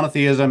take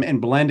monotheism and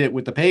blend it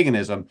with the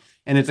paganism.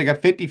 And it's like a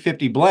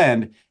 50-50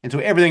 blend. And so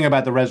everything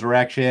about the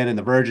resurrection and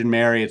the Virgin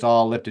Mary, it's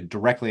all lifted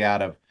directly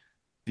out of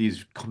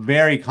these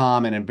very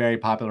common and very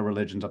popular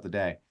religions of the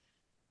day.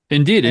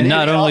 Indeed, and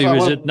not only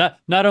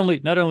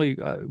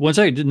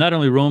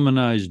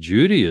Romanized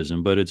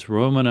Judaism, but it's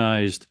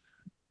Romanized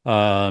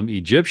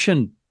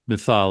Egyptian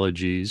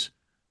mythologies,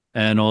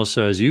 and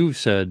also, as you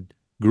said,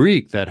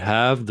 Greek that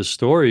have the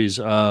stories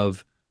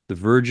of the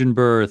virgin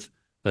birth,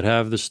 that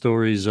have the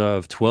stories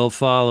of 12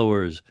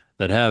 followers,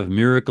 that have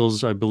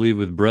miracles, I believe,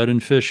 with bread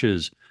and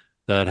fishes,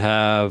 that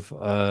have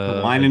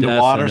the wine into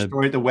water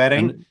story at the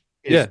wedding.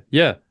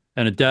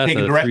 And a death,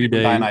 a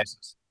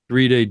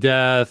 3-day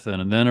death,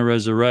 and then a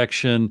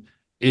resurrection.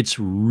 It's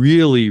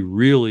really,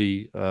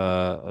 really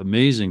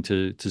amazing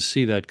to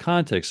see that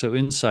context. So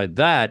inside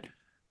that,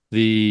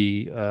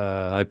 the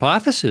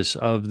hypothesis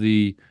of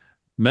the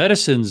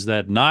medicines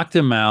that knocked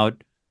him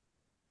out,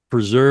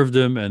 preserved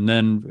him, and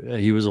then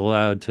he was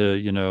allowed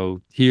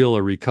to, heal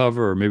or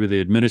recover, or maybe they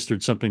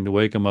administered something to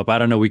wake him up. I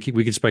don't know. We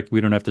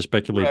don't have to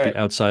speculate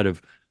outside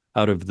of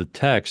out of the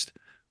text.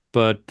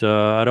 But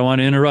I don't want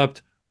to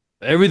interrupt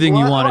everything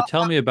you Well, want to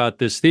tell me about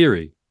this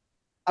theory.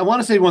 I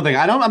want to say one thing.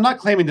 I'm not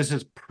claiming this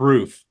is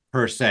proof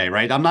per se,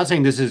 right? I'm not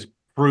saying this is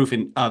proof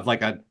of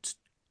like a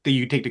that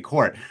you take to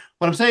court.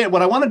 What I'm saying,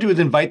 what I want to do is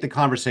invite the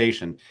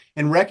conversation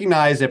and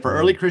recognize that for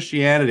early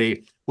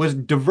Christianity was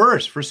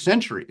diverse for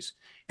centuries.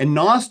 And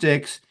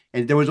Gnostics,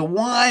 and there was a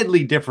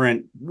wildly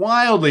diverse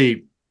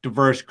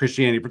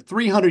Christianity for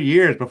 300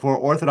 years before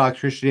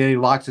Orthodox Christianity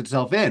locks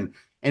itself in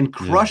and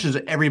crushes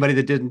everybody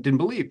that didn't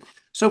believe.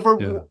 So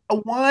for a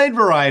wide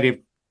variety of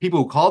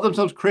people who called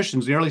themselves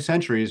Christians in the early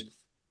centuries,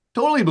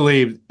 totally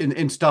believed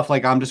in stuff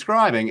like I'm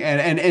describing.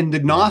 And the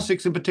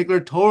Gnostics in particular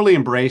totally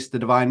embraced the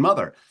Divine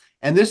Mother.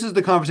 And this is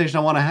the conversation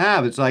I want to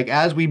have. It's like,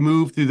 as we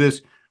move through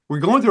this, we're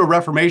going through a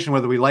reformation,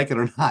 whether we like it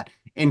or not,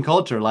 in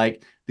culture.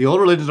 Like, the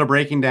old religions are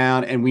breaking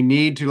down, and we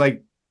need to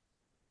like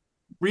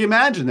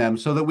reimagine them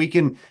so that we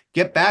can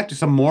get back to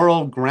some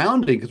moral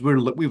grounding, because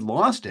we've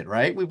lost it,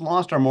 right? We've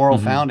lost our moral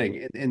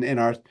founding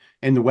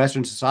in the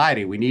Western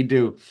society. We need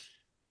to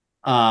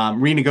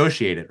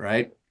renegotiate it,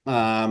 right?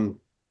 And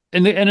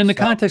in the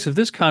context of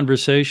this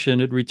conversation,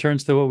 it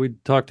returns to what we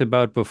talked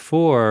about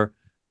before,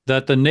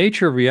 that the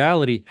nature of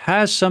reality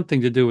has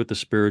something to do with the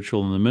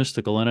spiritual and the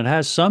mystical, and it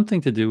has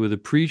something to do with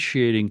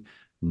appreciating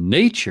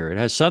nature. It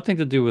has something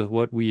to do with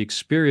what we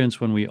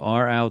experience when we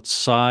are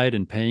outside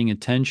and paying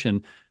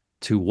attention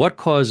to what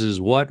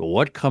causes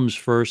what comes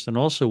first, and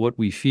also what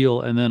we feel,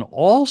 and then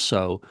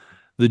also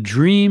the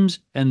dreams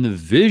and the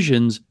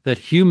visions that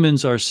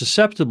humans are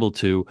susceptible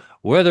to,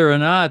 whether or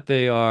not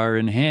they are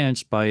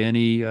enhanced by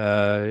any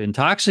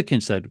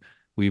intoxicants that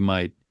we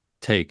might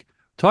take.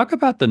 Talk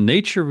about the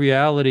nature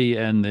reality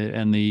and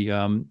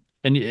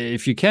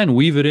if you can,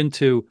 weave it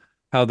into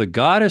how the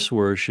goddess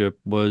worship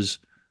was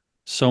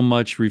so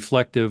much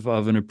reflective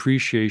of an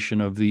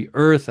appreciation of the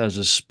earth as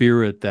a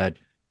spirit that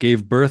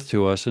gave birth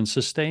to us and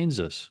sustains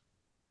us.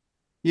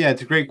 Yeah,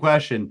 it's a great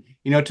question.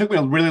 It took me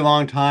a really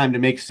long time to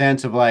make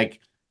sense of like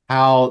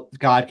how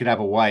God could have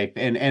a wife,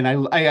 and I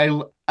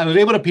was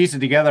able to piece it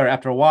together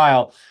after a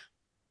while,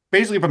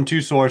 basically from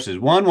two sources.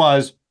 One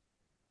was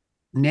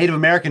Native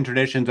American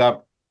traditions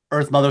of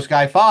Earth Mother,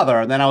 Sky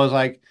Father, and then I was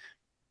like,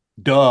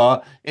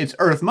 duh, it's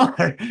Earth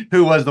Mother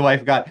who was the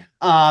wife of God.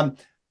 And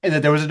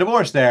that there was a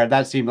divorce there.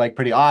 That seemed like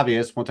pretty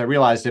obvious once I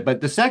realized it.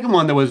 But the second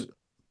one that was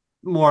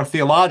more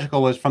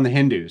theological was from the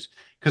Hindus,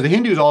 because the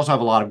Hindus also have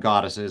a lot of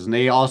goddesses, and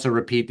they also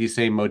repeat these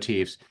same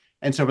motifs.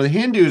 And so for the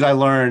Hindus, I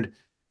learned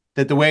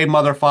that the way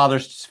mother father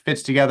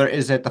fits together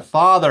is that the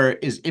father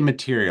is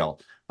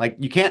immaterial. Like,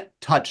 you can't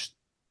touch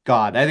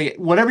God. I think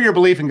whatever your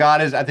belief in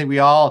God is, I think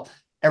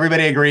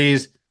everybody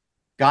agrees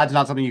God's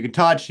not something you can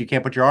touch. You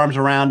can't put your arms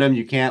around him.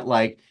 You can't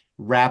like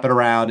wrap it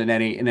around in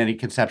any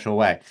conceptual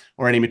way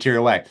or any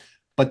material way.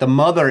 But the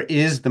mother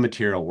is the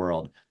material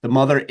world. The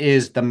mother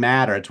is the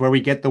matter. It's where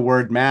we get the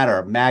word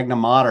matter. Magna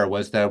Mater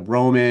was the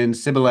Roman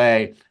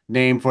Sibylle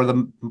name for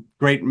the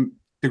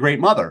great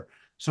mother.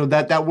 So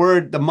that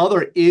word, the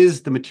mother,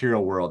 is the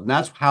material world. And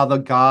that's how the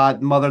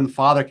God, mother, and the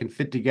father can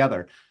fit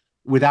together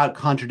without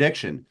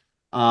contradiction.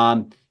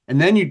 And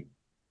then you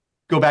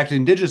go back to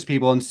indigenous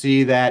people and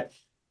see that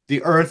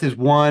the earth is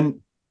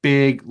one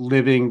big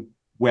living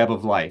web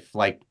of life,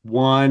 like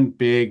one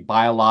big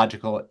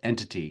biological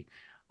entity.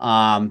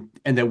 And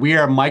that we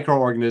are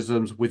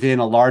microorganisms within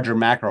a larger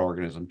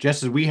macroorganism,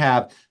 just as we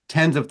have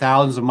tens of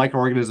thousands of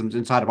microorganisms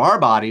inside of our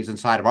bodies,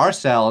 inside of our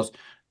cells,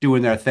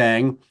 doing their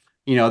thing,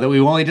 that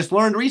we've only just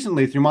learned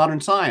recently through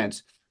modern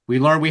science. We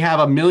learned we have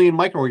 1 million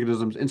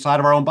microorganisms inside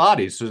of our own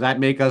bodies. So does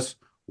that make us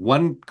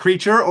one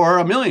creature or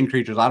 1 million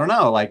creatures? I don't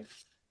know.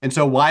 And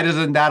so why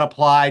doesn't that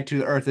apply to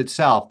the earth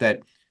itself?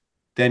 That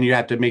then you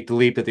have to make the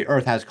leap that the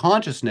earth has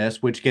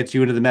consciousness, which gets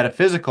you into the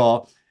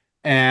metaphysical.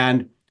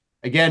 And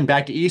again,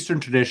 back to Eastern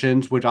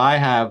traditions, which I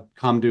have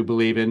come to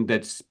believe in,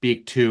 that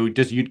speak to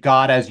just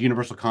God as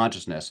universal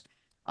consciousness.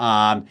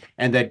 And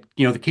that,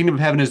 the kingdom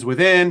of heaven is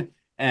within,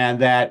 and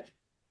that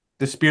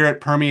the spirit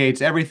permeates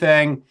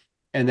everything,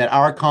 and that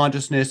our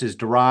consciousness is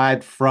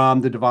derived from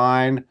the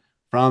divine,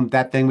 from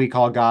that thing we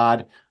call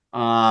God.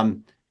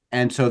 And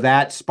so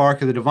that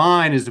spark of the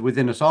divine is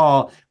within us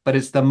all, but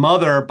it's the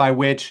mother by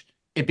which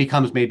it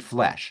becomes made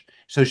flesh.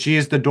 So she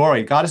is the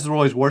doorway. Goddesses are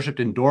always worshipped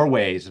in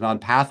doorways and on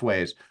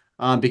pathways,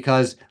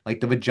 because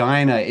like the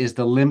vagina is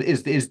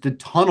the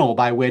tunnel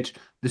by which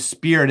the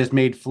spirit is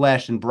made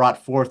flesh and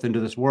brought forth into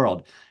this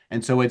world.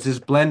 And so it's this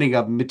blending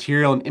of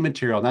material and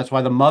immaterial. And that's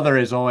why the mother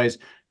is always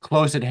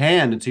close at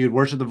hand. And so you'd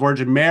worship the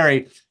Virgin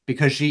Mary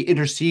because she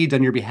intercedes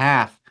on your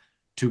behalf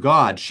to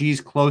God.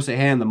 She's close at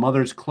hand. The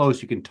mother's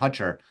close. You can touch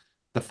her.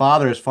 The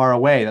father is far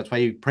away. That's why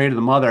you pray to the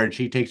mother, and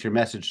she takes your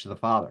message to the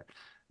father.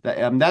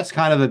 That's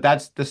kind of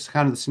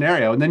the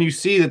scenario. And then you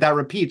see that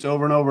repeats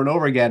over and over and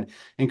over again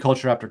in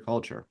culture after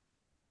culture.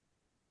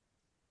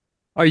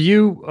 Are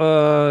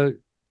you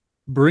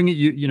bringing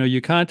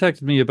you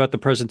contacted me about the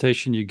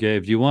presentation you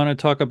gave. Do you want to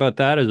talk about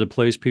that as a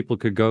place people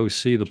could go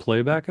see the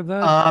playback of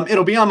that?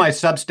 It'll be on my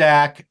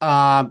Substack,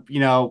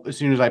 as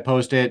soon as I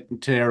post it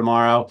today or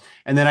tomorrow.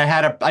 And then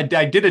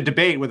I did a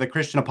debate with a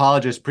Christian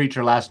apologist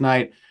preacher last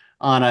night,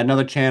 on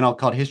another channel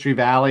called History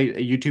Valley,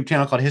 a YouTube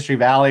channel called History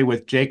Valley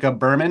with Jacob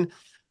Berman.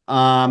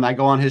 I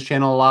go on his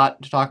channel a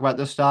lot to talk about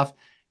this stuff.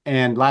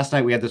 And last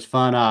night we had this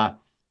fun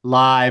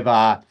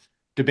live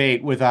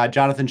debate with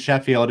Jonathan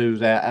Sheffield,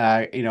 who's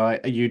a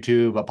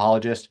YouTube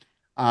apologist.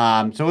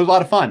 So it was a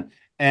lot of fun.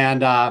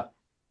 And I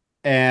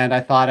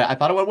thought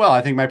it went well.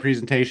 I think my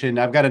presentation,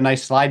 I've got a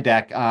nice slide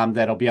deck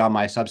that'll be on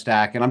my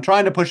Substack, and I'm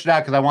trying to push it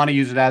out because I want to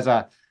use it as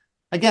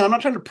again, I'm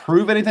not trying to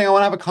prove anything. I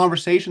want to have a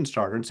conversation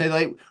starter and say,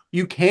 like,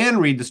 you can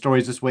read the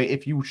stories this way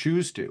if you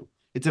choose to.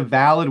 It's a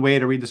valid way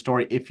to read the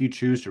story if you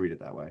choose to read it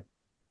that way.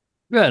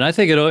 Yeah, and I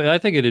think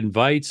it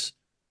invites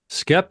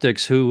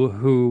skeptics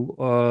who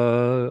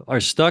are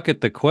stuck at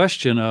the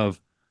question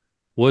of,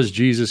 was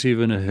Jesus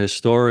even a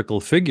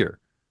historical figure?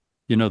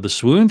 The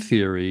swoon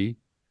theory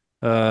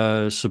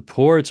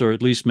supports, or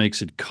at least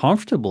makes it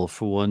comfortable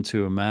for one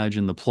to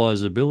imagine the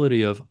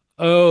plausibility of,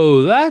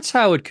 oh, that's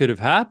how it could have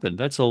happened.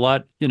 That's a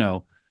lot,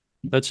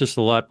 that's just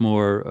a lot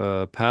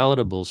more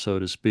palatable, so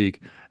to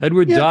speak.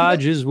 Edward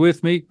Dodge is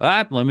with me.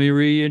 Let me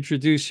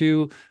reintroduce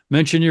you.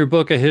 Mention your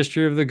book, A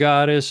History of the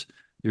Goddess,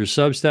 your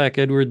Substack,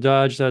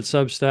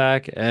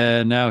 edwarddodge.substack.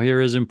 And now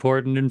here is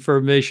important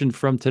information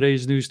from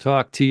today's News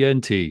Talk,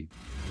 TNT.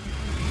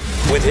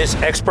 With his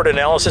expert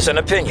analysis and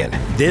opinion,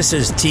 this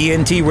is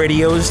TNT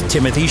Radio's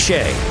Timothy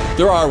Shea.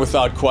 There are,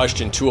 without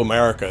question, two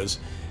Americas,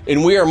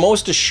 and we are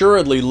most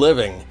assuredly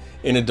living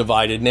in a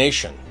divided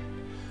nation.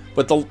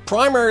 But the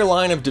primary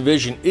line of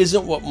division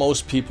isn't what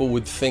most people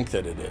would think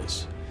that it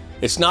is.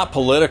 It's not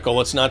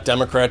political, it's not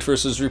Democrat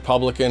versus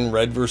Republican,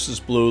 red versus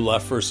blue,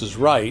 left versus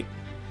right.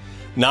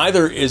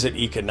 Neither is it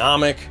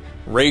economic,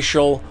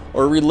 racial,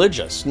 or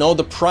religious. No,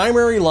 the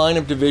primary line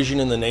of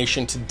division in the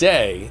nation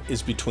today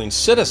is between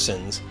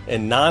citizens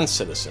and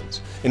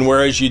non-citizens. And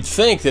whereas you'd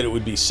think that it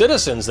would be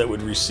citizens that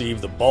would receive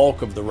the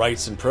bulk of the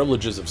rights and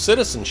privileges of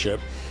citizenship,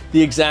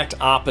 the exact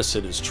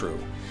opposite is true.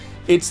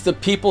 It's the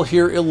people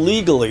here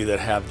illegally that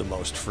have the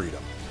most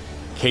freedom.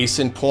 Case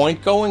in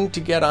point, going to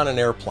get on an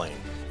airplane.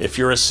 If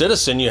you're a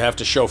citizen, you have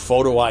to show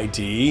photo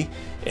ID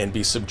and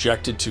be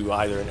subjected to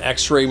either an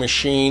x-ray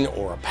machine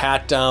or a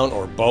pat-down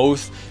or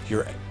both.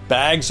 Your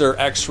bags are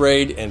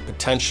x-rayed and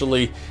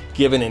potentially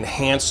given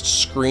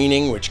enhanced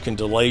screening, which can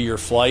delay your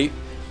flight.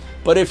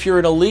 But if you're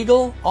an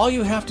illegal, all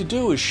you have to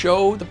do is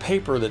show the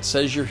paper that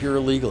says you're here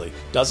illegally.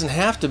 Doesn't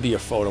have to be a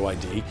photo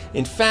ID.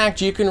 In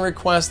fact, you can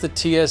request the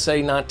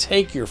TSA not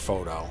take your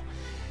photo,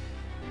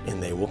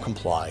 and they will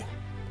comply.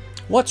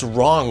 What's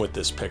wrong with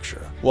this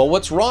picture? Well,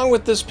 what's wrong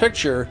with this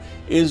picture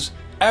is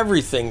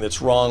everything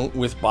that's wrong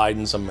with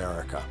Biden's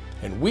America.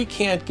 And we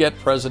can't get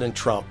President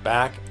Trump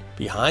back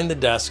behind the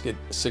desk at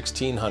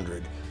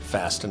 1600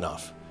 fast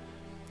enough.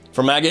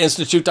 From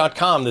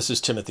MAGAInstitute.com, this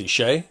is Timothy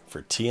Shea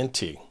for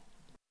TNT.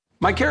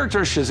 My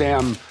character,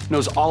 Shazam,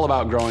 knows all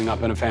about growing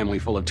up in a family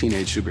full of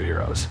teenage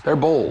superheroes. They're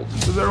bold.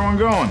 Where's everyone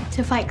going?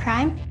 To fight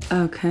crime.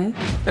 Okay.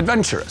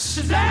 Adventurous.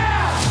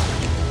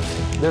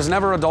 Shazam! There's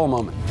never a dull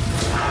moment.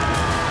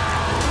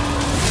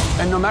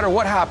 And no matter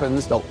what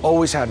happens, they'll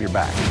always have your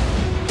back.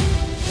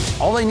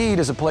 All they need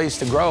is a place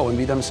to grow and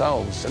be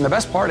themselves. And the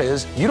best part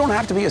is, you don't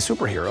have to be a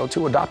superhero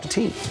to adopt a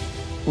teen.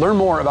 Learn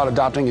more about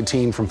adopting a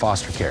teen from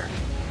foster care.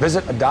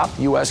 Visit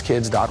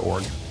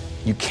adoptuskids.org.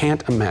 You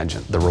can't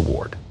imagine the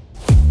reward.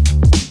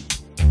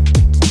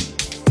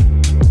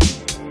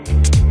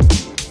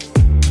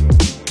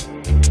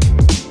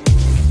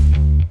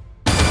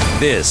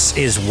 This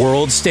is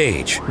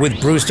Worldstage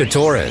with Brewster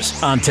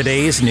Torres on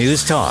today's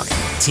News Talk,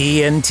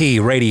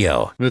 TNT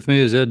Radio. With me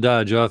is Ed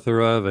Dodge,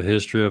 author of A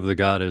History of the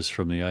Goddess,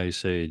 From the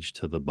Ice Age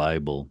to the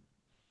Bible.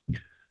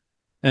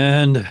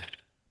 And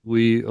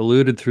we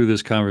alluded through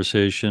this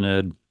conversation,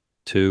 Ed,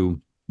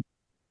 to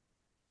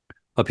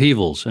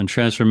upheavals and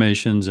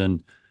transformations.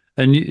 And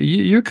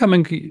you're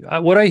coming,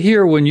 what I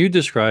hear when you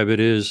describe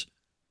it is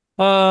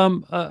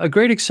a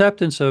great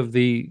acceptance of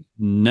the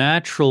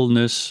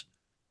naturalness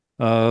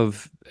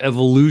of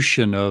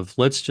evolution of,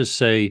 let's just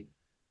say,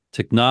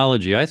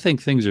 technology. I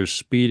think things are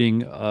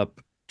speeding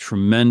up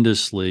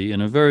tremendously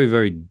in a very,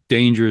 very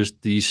dangerous,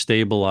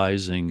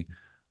 destabilizing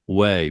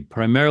way.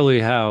 Primarily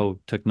how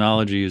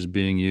technology is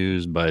being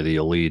used by the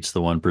elites,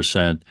 the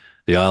 1%,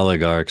 the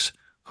oligarchs,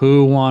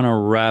 who want to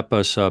wrap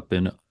us up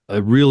in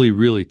a really,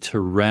 really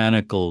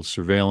tyrannical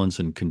surveillance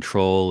and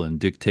control and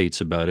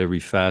dictates about every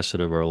facet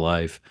of our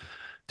life.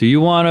 Do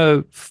you want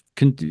to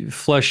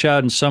flesh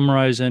out and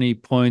summarize any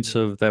points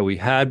of that we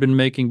had been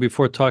making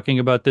before talking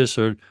about this,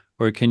 or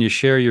can you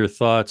share your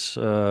thoughts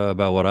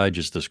about what I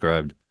just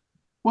described?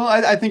 Well,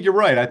 I think you're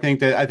right. I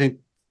think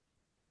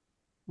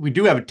we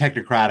do have a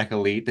technocratic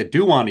elite that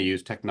do want to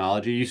use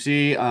technology. You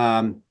see,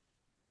 that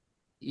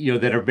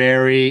are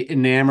very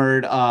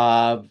enamored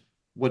of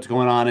what's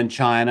going on in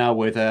China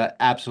with a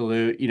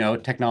absolute,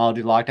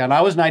 technology lockdown.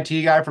 I was an IT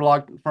guy for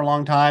a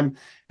long time,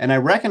 and I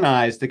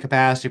recognized the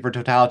capacity for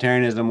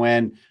totalitarianism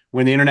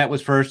when the internet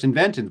was first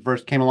invented,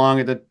 first came along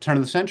at the turn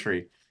of the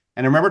century.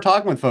 And I remember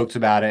talking with folks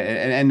about it,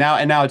 and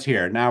now it's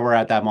here. Now we're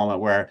at that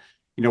moment where,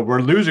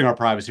 we're losing our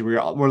privacy. We're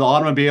the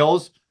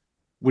automobiles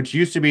which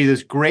used to be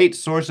this great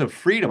source of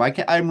freedom.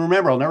 I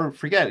remember, I'll never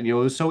forget, it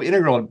was so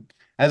integral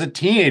as a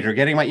teenager,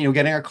 getting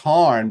a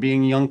car and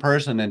being a young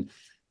person, and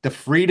the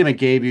freedom it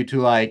gave you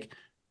to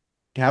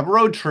to have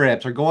road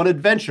trips or go on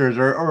adventures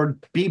or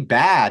be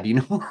bad,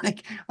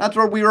 like that's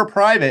where we were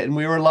private and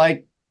we were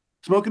like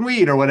smoking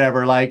weed or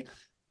whatever, like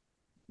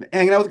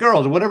hanging out with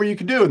girls or whatever you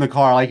could do in the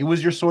car. Like it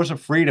was your source of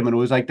freedom, and it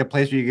was like the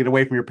place where you get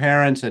away from your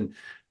parents.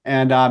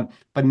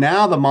 But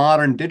now the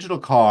modern digital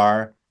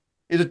car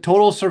is a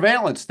total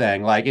surveillance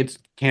thing. Like it's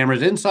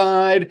cameras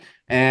inside,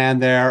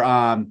 and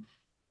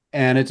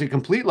and it's a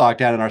complete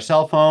lockdown, and our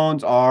cell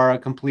phones are a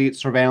complete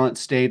surveillance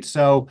state.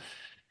 So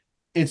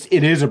it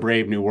is a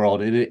brave new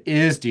world, and it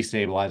is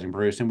destabilizing,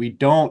 Bruce, and we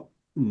don't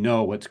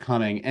know what's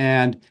coming.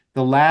 And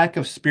the lack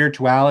of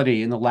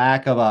spirituality and the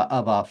lack of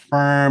a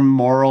firm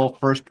moral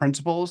first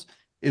principles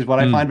is what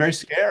I find very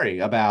scary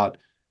about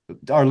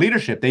our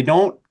leadership. They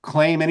don't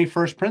claim any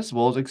first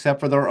principles except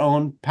for their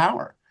own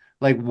power.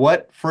 Like,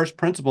 what first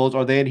principles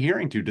are they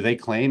adhering to? Do they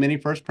claim any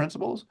first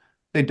principles?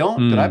 They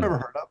don't, that I've ever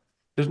heard of.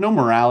 There's no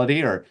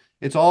morality, or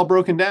it's all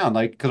broken down.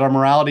 Like, because our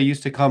morality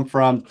used to come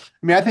from,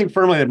 I mean, I think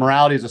firmly that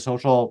morality is a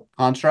social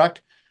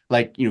construct.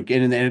 Like, and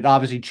it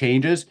obviously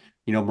changes.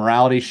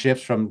 Morality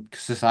shifts from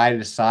society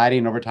to society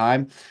and over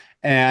time.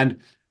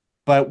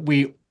 But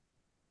we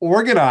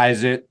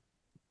organize it.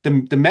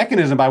 The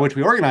mechanism by which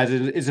we organize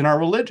it is in our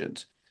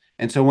religions.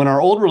 And so when our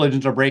old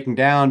religions are breaking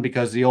down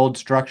because the old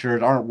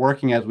structures aren't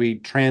working as we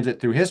transit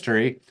through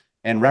history,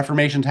 and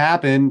reformations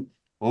happen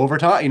over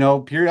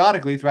time,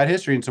 periodically throughout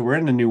history. And so we're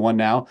in a new one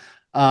now.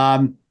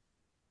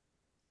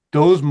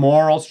 Those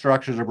moral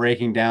structures are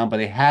breaking down, but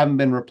they haven't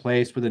been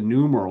replaced with a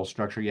new moral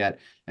structure yet.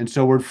 And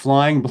so we're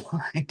flying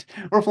blind.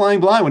 We're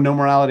flying blind with no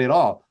morality at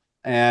all.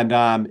 And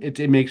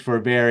it makes for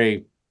a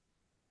very,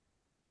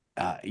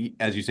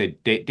 as you say,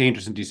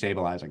 dangerous and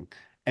destabilizing.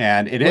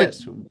 And it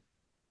is.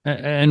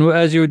 And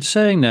as you were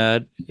saying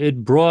that,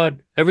 it brought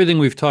everything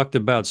we've talked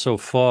about so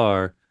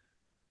far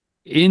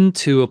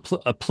into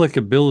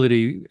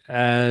applicability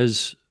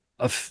as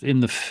in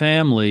the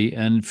family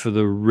and for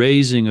the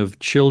raising of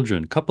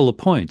children. Couple of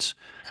points.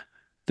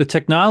 The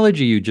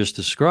technology you just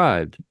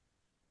described,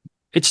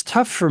 it's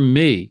tough for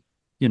me,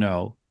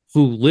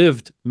 who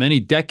lived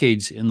many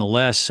decades in the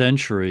last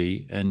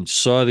century and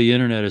saw the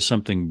internet as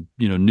something,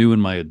 new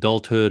in my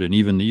adulthood, and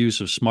even the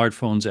use of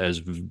smartphones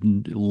as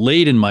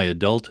late in my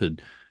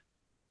adulthood.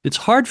 It's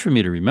hard for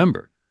me to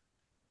remember.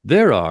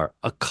 There are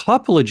a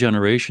couple of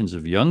generations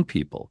of young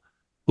people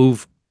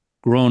who've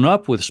grown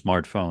up with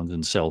smartphones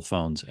and cell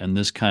phones and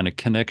this kind of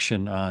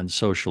connection on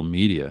social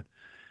media,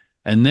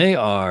 and they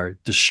are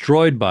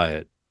destroyed by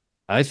it.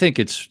 I think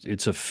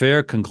it's a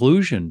fair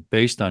conclusion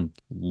based on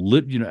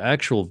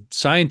actual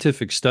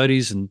scientific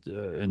studies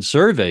and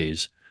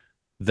surveys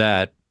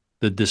that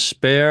the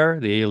despair,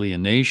 the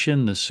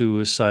alienation, the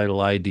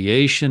suicidal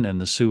ideation,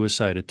 and the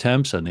suicide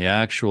attempts and the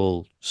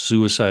actual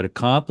suicide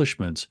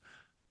accomplishments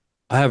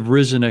have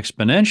risen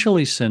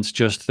exponentially since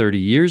just 30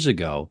 years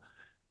ago.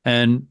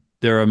 And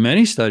there are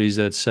many studies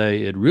that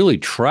say it really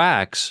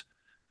tracks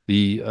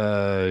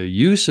the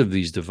use of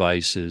these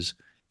devices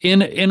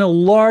in a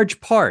large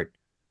part.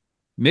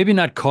 Maybe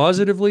not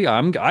causatively.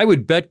 I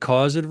would bet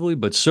causatively,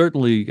 but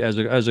certainly as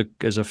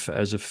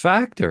a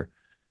factor.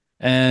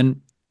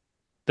 And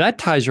that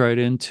ties right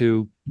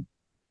into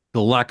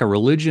the lack of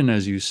religion,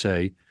 as you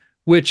say,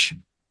 which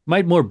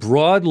might more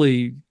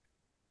broadly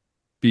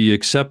be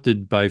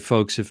accepted by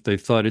folks if they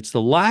thought it's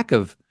the lack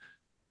of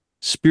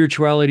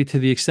spirituality to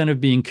the extent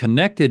of being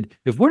connected.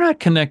 If we're not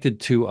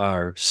connected to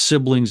our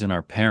siblings and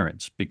our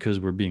parents because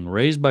we're being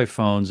raised by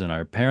phones and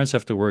our parents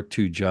have to work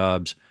 2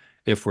 jobs,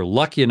 if we're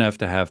lucky enough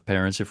to have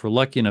parents, if we're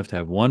lucky enough to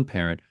have one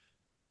parent,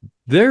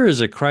 there is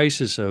a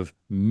crisis of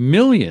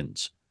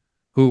millions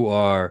who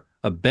are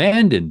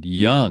abandoned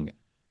young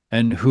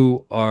and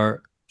who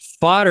are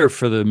fodder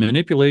for the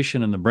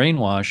manipulation and the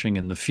brainwashing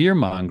and the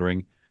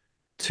fear-mongering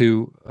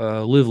to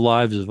live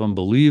lives of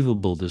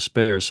unbelievable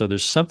despair. So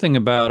there's something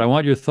about, I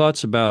want your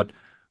thoughts about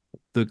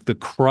the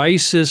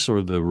crisis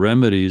or the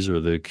remedies or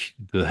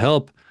the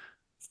help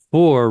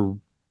for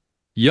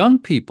young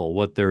people,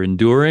 what they're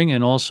enduring,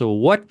 and also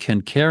what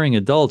can caring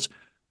adults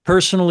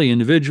personally,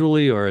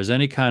 individually, or as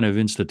any kind of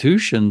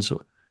institutions,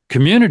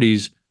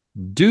 communities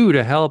do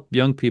to help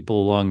young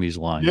people along these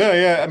lines.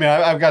 Yeah. I mean,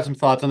 I've got some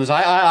thoughts on this.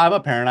 I'm a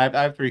parent.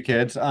 I have 3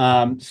 kids.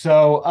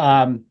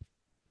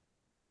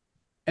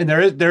 And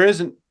there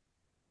isn't.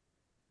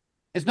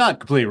 It's not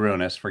completely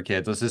ruinous for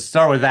kids. Let's just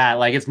start with that.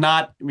 Like, it's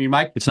not. I mean,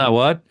 It's not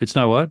what? It's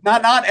not what?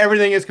 Not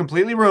everything is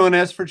completely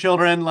ruinous for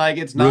children. Like,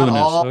 it's not Ruinous,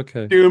 all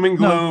okay. doom and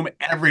gloom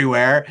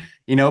everywhere.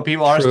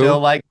 People are True. still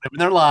like living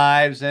their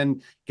lives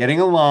and getting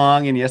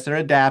along. And yes, they're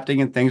adapting,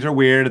 and things are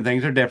weird and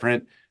things are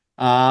different.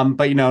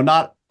 But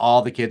not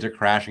all the kids are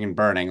crashing and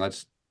burning.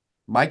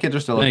 My kids are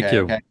still okay. Thank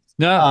you. Okay.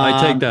 No,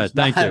 I take that.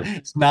 Thank you.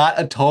 It's not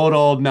a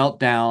total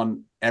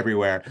meltdown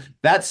everywhere.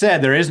 That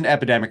said, there is an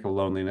epidemic of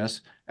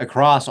loneliness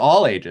across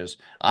all ages.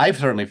 I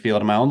certainly feel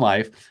it in my own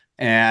life.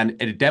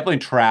 And it definitely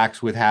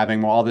tracks with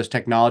having all this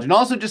technology, and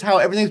also just how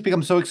everything's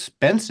become so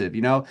expensive.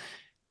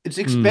 it's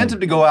expensive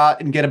to go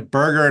out and get a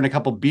burger and a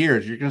couple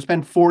beers. You're going to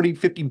spend 40,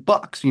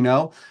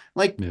 $50,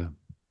 like Yeah.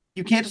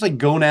 you can't just like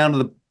go down to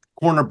the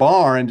corner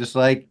bar and just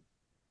like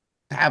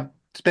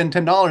spend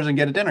 $10 and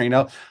get a dinner.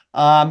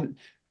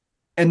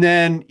 And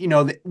then,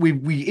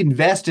 we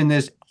invest in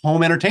this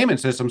home entertainment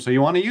system. So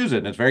you want to use it.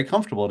 And it's very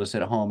comfortable to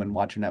sit at home and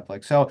watch your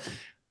Netflix. So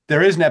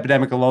there is an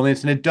epidemic of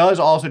loneliness. And it does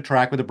also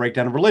track with the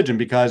breakdown of religion,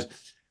 because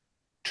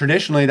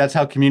traditionally that's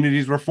how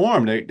communities were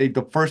formed.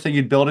 The first thing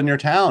you'd build in your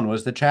town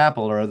was the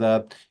chapel or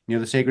the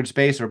sacred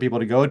space for people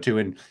to go to.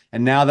 And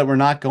now that we're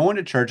not going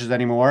to churches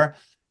anymore,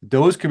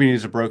 those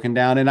communities are broken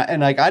down.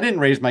 And like, I didn't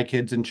raise my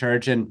kids in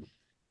church, and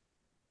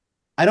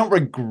I don't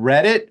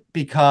regret it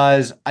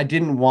because I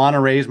didn't want to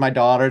raise my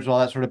daughters, all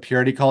that sort of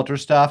purity culture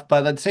stuff.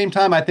 But at the same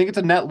time, I think it's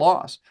a net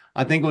loss.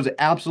 I think it was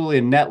absolutely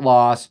a net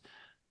loss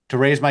to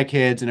raise my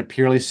kids in a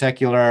purely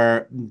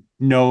secular,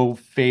 no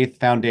faith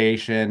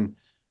foundation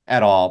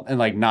at all, and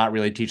like not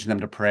really teaching them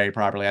to pray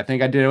properly. I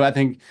think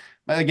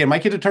again, my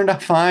kids have turned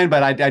out fine,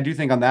 but I do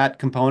think on that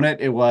component,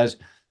 it was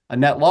a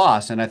net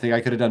loss. And I think I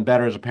could have done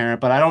better as a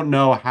parent, but I don't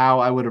know how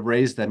I would have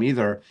raised them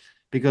either,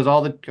 because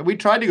we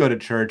tried to go to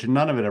church and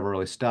none of it ever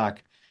really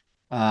stuck.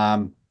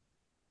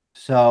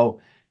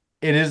 So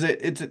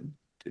it's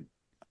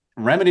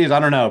remedies. I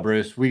don't know,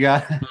 Bruce. We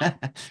guys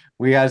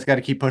got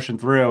to keep pushing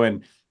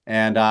through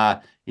and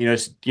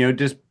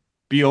just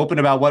be open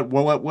about what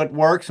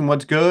works and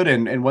what's good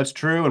and what's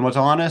true and what's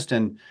honest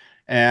and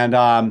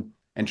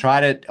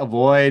try to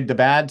avoid the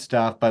bad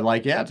stuff. But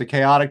like, yeah, it's a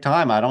chaotic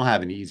time. I don't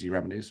have any easy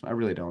remedies. I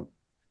really don't.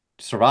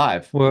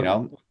 Survive,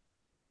 Well,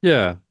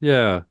 yeah.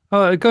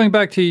 Going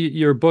back to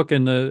your book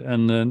and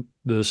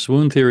the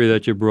swoon theory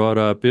that you brought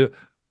up,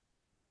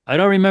 I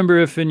don't remember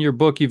if in your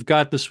book you've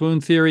got the swoon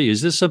theory.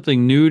 Is this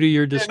something new to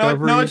your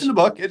discoveries? No, it's in the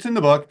book. It's in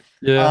the book.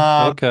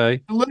 Yeah.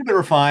 Okay. A little bit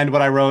refined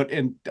what I wrote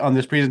on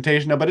this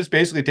presentation, but it's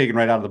basically taken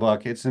right out of the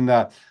book. It's in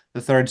the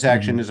third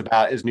section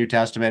is New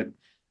Testament,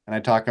 and I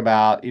talk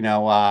about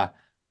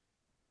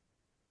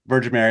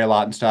Virgin Mary a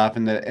lot and stuff,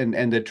 and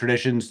the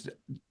traditions,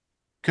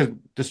 because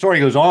the story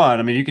goes on.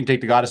 I mean, you can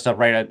take the goddess stuff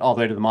all the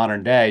way to the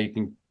modern day.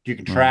 You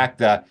can track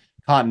the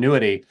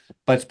continuity,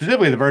 but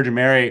specifically the Virgin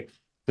Mary,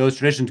 those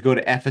traditions go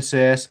to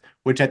Ephesus,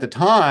 which at the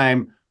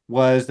time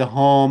was the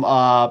home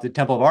of the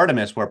Temple of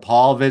Artemis, where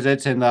Paul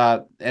visits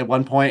at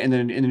one point in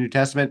the New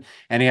Testament,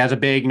 and he has a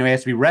big, he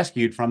has to be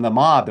rescued from the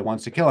mob that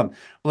wants to kill him.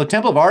 Well, the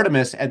Temple of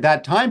Artemis at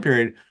that time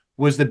period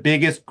was the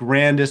biggest,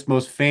 grandest,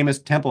 most famous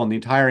temple in the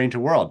entire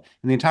ancient world,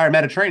 in the entire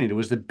Mediterranean. It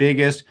was the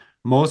biggest,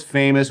 most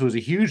famous. It was a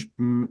huge,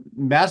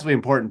 massively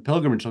important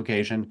pilgrimage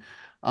location.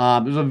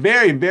 It was a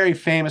very, very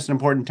famous and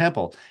important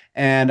temple,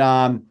 and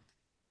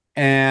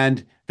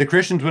the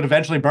Christians would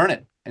eventually burn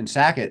it and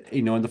sack it,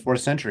 in the 4th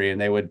century,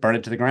 and they would burn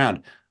it to the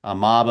ground. A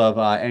mob of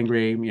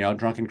angry,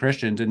 drunken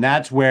Christians, and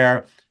that's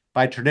where,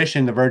 by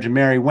tradition, the Virgin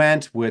Mary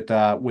went with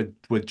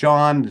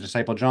John, the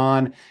disciple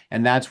John,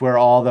 and that's where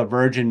all the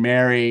Virgin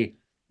Mary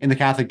in the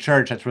Catholic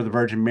Church. That's where the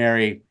Virgin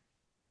Mary,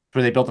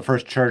 where they built the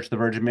first church, the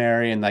Virgin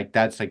Mary, and like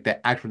that's like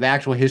the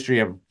actual history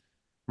of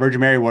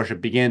Virgin Mary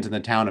worship begins in the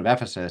town of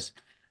Ephesus,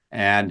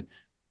 but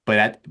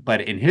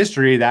in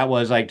history that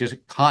was like just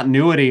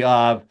continuity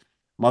of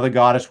Mother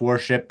Goddess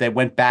worship that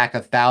went back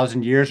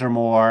 1,000 years or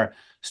more,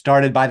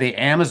 started by the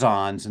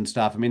Amazons and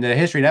stuff. I mean, the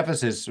history in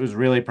Ephesus was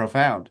really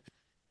profound.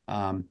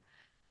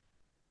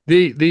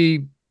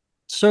 The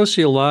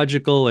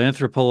sociological,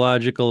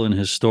 anthropological, and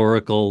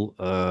historical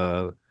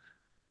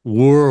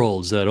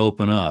worlds that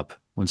open up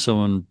when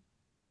someone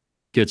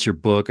gets your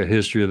book, A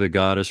History of the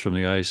Goddess from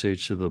the Ice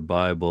Age to the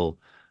Bible,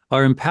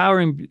 are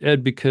empowering,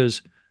 Ed,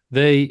 because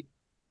they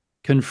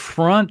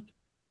confront,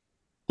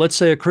 let's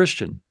say, a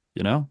Christian,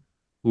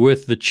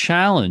 with the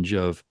challenge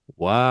of,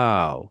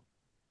 wow,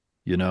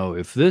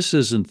 if this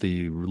isn't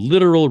the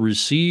literal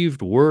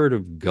received word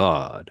of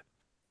God,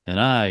 and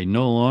I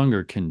no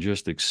longer can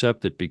just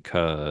accept it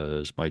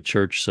because my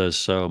church says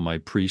so, my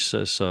priest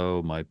says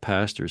so, my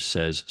pastor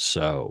says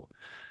so.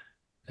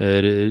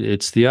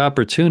 It's the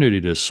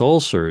opportunity to soul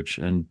search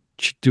and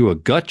do a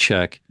gut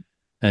check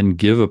and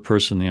give a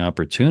person the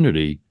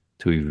opportunity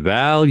to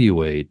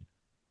evaluate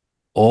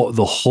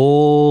the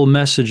whole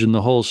message and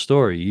the whole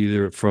story,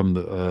 either from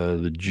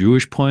the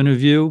Jewish point of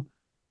view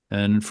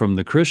and from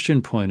the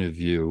Christian point of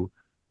view.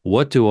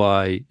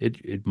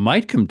 It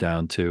might come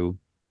down to,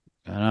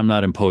 and I'm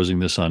not imposing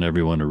this on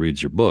everyone who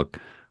reads your book,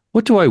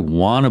 what do I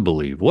want to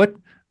believe? What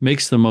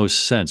makes the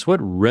most sense? What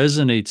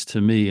resonates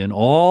to me? And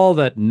all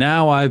that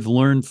now I've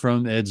learned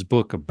from Ed's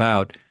book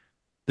about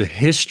the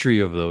history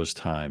of those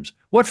times.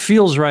 What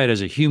feels right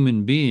as a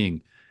human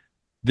being?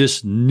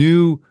 This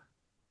new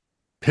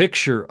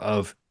picture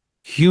of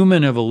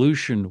human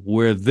evolution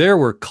where there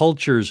were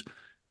cultures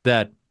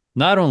that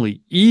not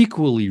only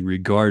equally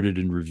regarded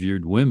and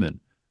revered women,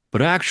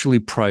 but actually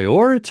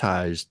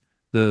prioritized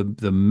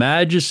the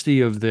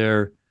majesty of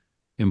their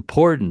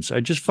importance. I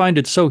just find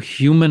it so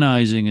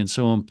humanizing and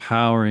so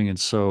empowering and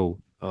so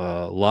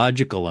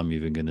logical, I'm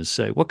even going to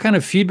say. What kind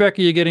of feedback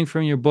are you getting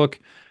from your book?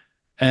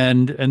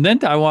 And then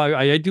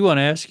I do want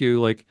to ask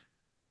you, like,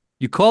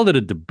 you called it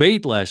a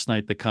debate last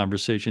night, the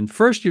conversation.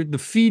 First, the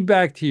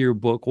feedback to your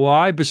book.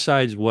 Why,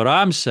 besides what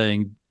I'm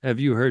saying, have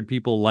you heard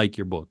people like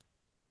your book?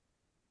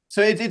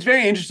 So it's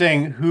very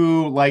interesting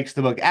who likes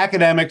the book.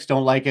 Academics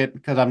don't like it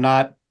because I'm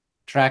not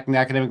tracking the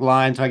academic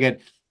line. So I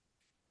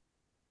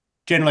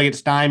generally get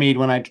stymied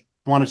when I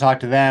want to talk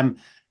to them.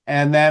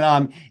 And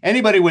then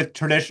anybody with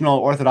traditional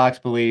Orthodox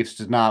beliefs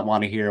does not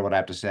want to hear what I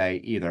have to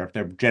say either.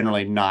 They're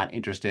generally not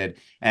interested,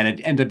 and it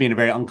ends up being a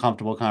very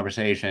uncomfortable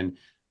conversation.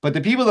 But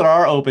the people that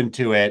are open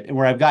to it, and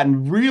where I've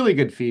gotten really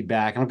good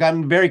feedback, and I've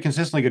gotten very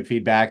consistently good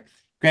feedback,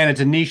 granted it's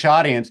a niche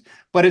audience,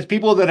 but it's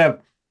people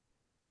that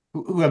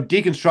who have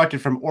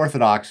deconstructed from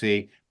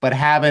orthodoxy but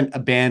haven't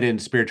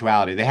abandoned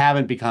spirituality. They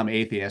haven't become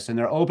atheists, and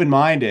they're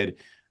open-minded.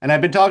 And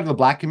I've been talking to the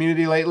Black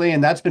community lately,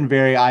 and that's been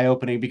very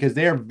eye-opening because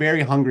they are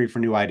very hungry for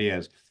new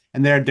ideas,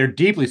 and they're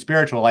deeply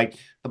spiritual. Like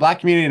the Black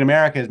community in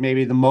America is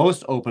maybe the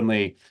most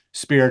openly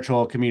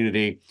spiritual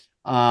community,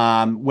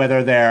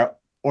 whether they're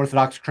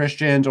Orthodox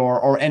Christians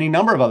or any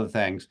number of other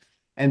things.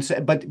 And so,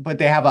 but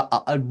they have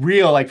a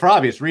real, like for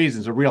obvious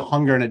reasons, a real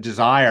hunger and a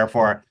desire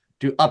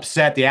to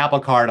upset the apple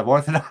cart of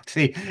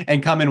orthodoxy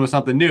and come in with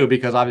something new,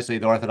 because obviously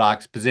the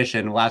Orthodox position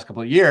in the last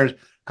couple of years,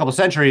 couple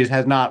centuries,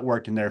 has not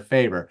worked in their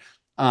favor.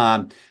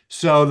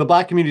 So the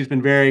Black community has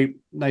been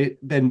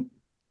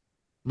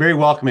very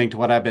welcoming to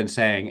what I've been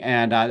saying,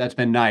 and that's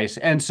been nice.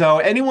 And so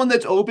anyone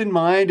that's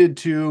open-minded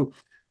to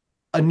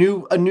a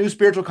new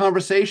spiritual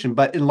conversation,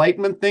 but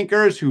Enlightenment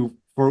thinkers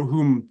for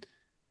whom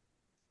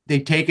they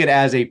take it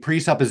as a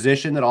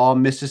presupposition that all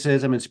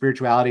mysticism and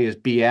spirituality is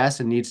BS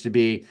and needs to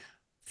be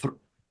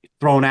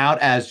thrown out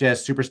as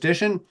just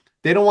superstition,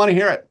 they don't want to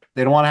hear it.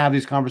 They don't want to have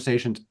these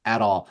conversations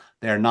at all.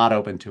 They're not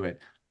open to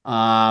it.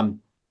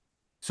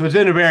 So it's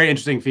been a very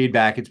interesting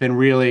feedback. It's been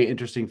really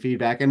interesting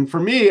feedback. And for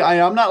me,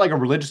 I'm not like a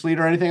religious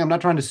leader or anything. I'm not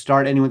trying to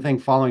start anything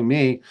following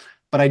me,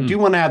 but I do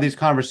want to have these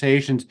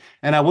conversations.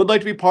 And I would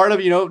like to be part of,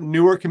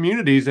 newer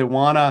communities that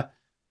want to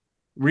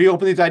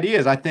reopen these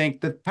ideas. I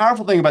think the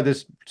powerful thing about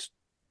this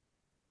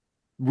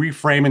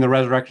reframing the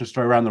resurrection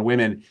story around the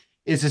women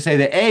is to say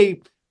that,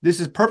 this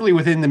is perfectly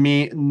within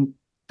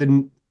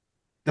the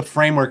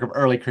framework of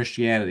early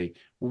Christianity.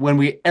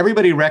 When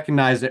everybody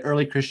recognized that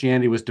early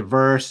Christianity was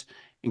diverse,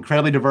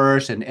 incredibly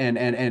diverse,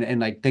 and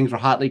like things were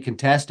hotly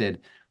contested.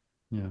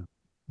 Yeah.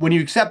 When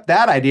you accept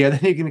that idea,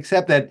 then you can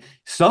accept that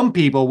some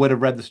people would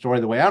have read the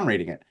story the way I'm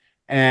reading it.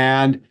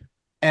 And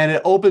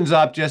it opens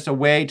up just a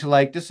way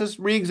to just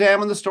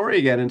re-examine the story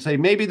again and say,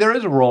 maybe there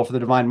is a role for the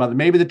Divine Mother.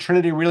 Maybe the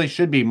Trinity really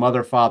should be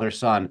Mother, Father,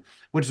 Son,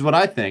 which is what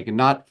I think, and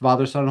not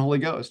Father, Son, and Holy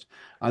Ghost.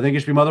 I think it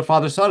should be Mother,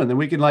 Father, Son. And then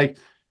we can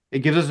it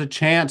gives us a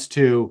chance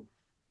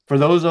for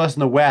those of us in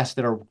the West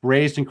that are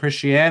raised in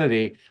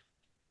Christianity,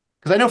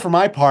 because I know for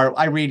my part,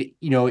 I read,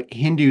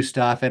 Hindu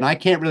stuff, and I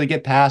can't really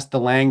get past the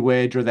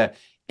language or the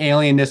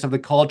alienness of the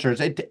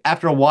cultures.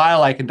 After a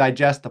while, I can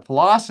digest the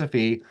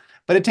philosophy,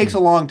 but it takes a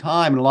long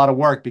time and a lot of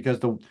work because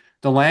the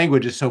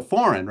language is so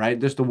foreign, right?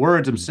 Just the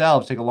words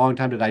themselves take a long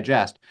time to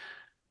digest.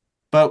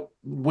 But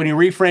when you're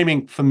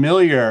reframing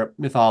familiar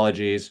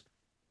mythologies,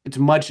 it's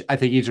much, I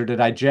think, easier to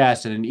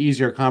digest and an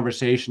easier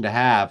conversation to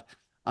have.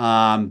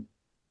 And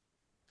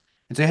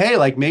say,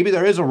 hey, maybe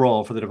there is a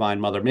role for the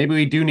Divine Mother. Maybe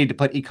we do need to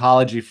put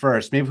ecology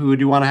first. Maybe we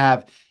do want to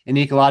have an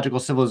ecological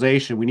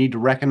civilization. We need to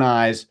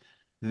recognize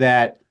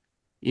that,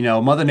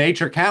 Mother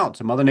Nature counts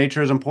and Mother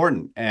Nature is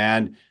important,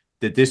 and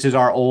that these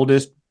are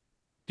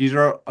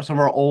some of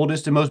our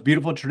oldest and most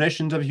beautiful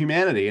traditions of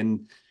humanity.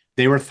 And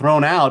they were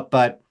thrown out,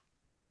 but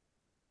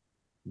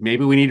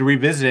maybe we need to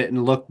revisit it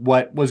and look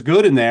what was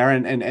good in there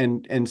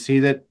and see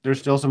that there's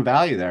still some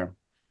value there,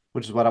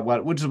 which is what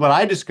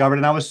I discovered.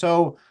 And I was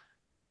so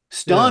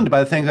stunned by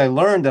the things I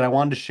learned that I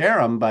wanted to share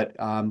them. But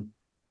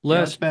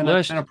it's been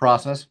a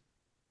process.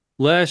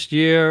 Last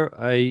year,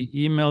 I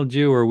emailed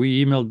you, or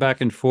we emailed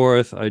back and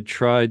forth. I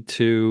tried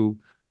to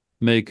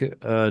make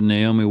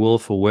Naomi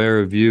Wolf aware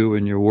of you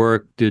and your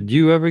work. Did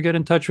you ever get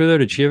in touch with her?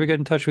 Did she ever get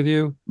in touch with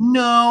you?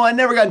 No, I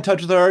never got in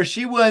touch with her.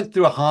 She went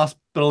through a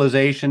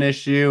hospitalization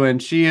issue,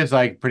 and she is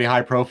pretty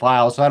high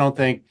profile. So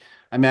I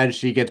imagine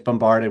she gets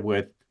bombarded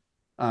with.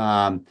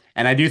 And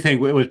I do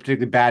think it was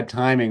particularly bad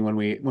timing when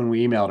we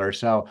emailed her.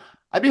 So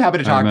I'd be happy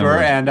to talk to her.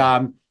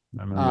 And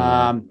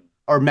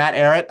or Matt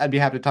Arrett, I'd be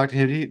happy to talk to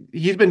him.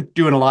 He's been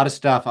doing a lot of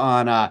stuff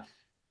on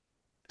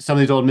some of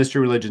these old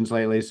mystery religions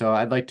lately. So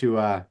I'd like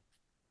to.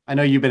 I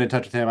know you've been in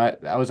touch with him.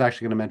 I was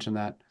actually going to mention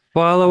that.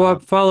 Follow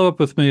up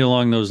with me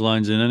along those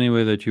lines in any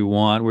way that you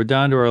want. We're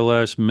down to our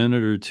last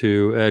minute or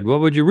two. Ed,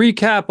 what would you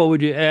recap? What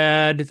would you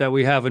add that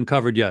we haven't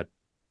covered yet?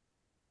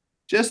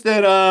 Just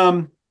that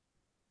I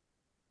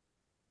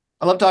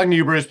love talking to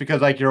you, Bruce,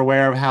 because you're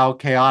aware of how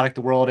chaotic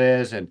the world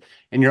is, and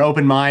you're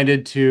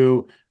open-minded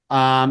to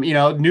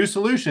new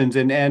solutions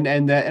and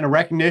a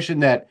recognition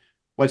that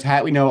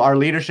our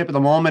leadership at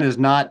the moment is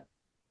not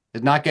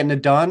getting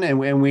it done, and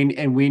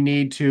we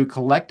need to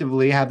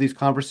collectively have these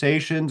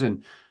conversations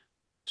and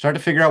start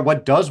to figure out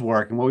what does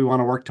work and what we want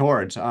to work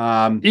towards.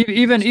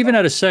 Even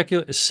at a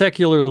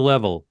secular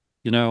level,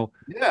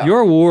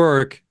 your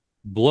work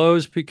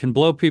can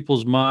blow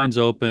people's minds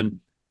open.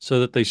 so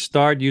that they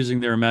start using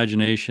their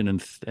imagination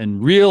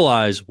and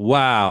realize,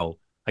 wow,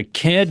 I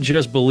can't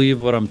just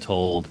believe what I'm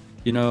told.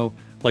 You know,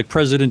 like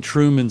President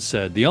Truman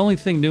said, the only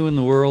thing new in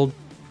the world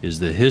is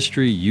the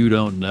history you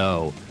don't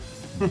know.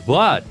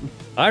 But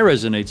I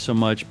resonate so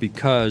much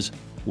because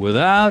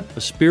without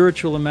a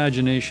spiritual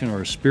imagination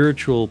or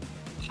spiritual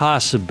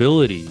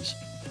possibilities,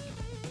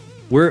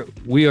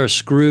 we are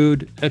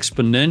screwed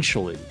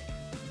exponentially.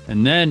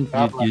 And then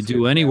you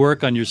do any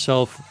work on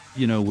yourself,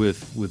 you know,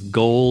 with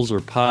goals or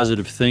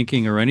positive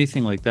thinking or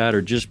anything like that,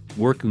 or just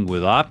working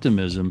with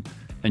optimism,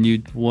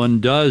 and one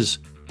does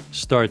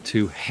start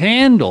to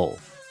handle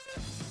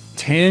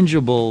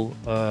tangible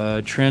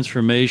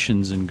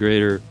transformations and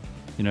greater,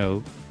 you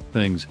know,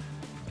 things.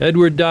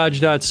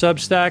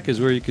 EdwardDodge.substack is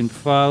where you can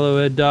follow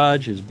Ed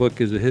Dodge. His book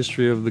is A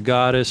History of the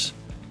Goddess.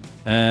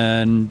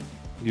 And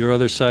your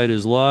other site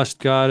is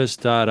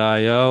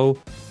lostgoddess.io.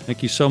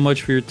 Thank you so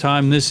much for your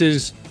time. This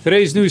is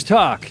Today's News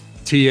Talk,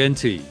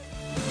 TNT.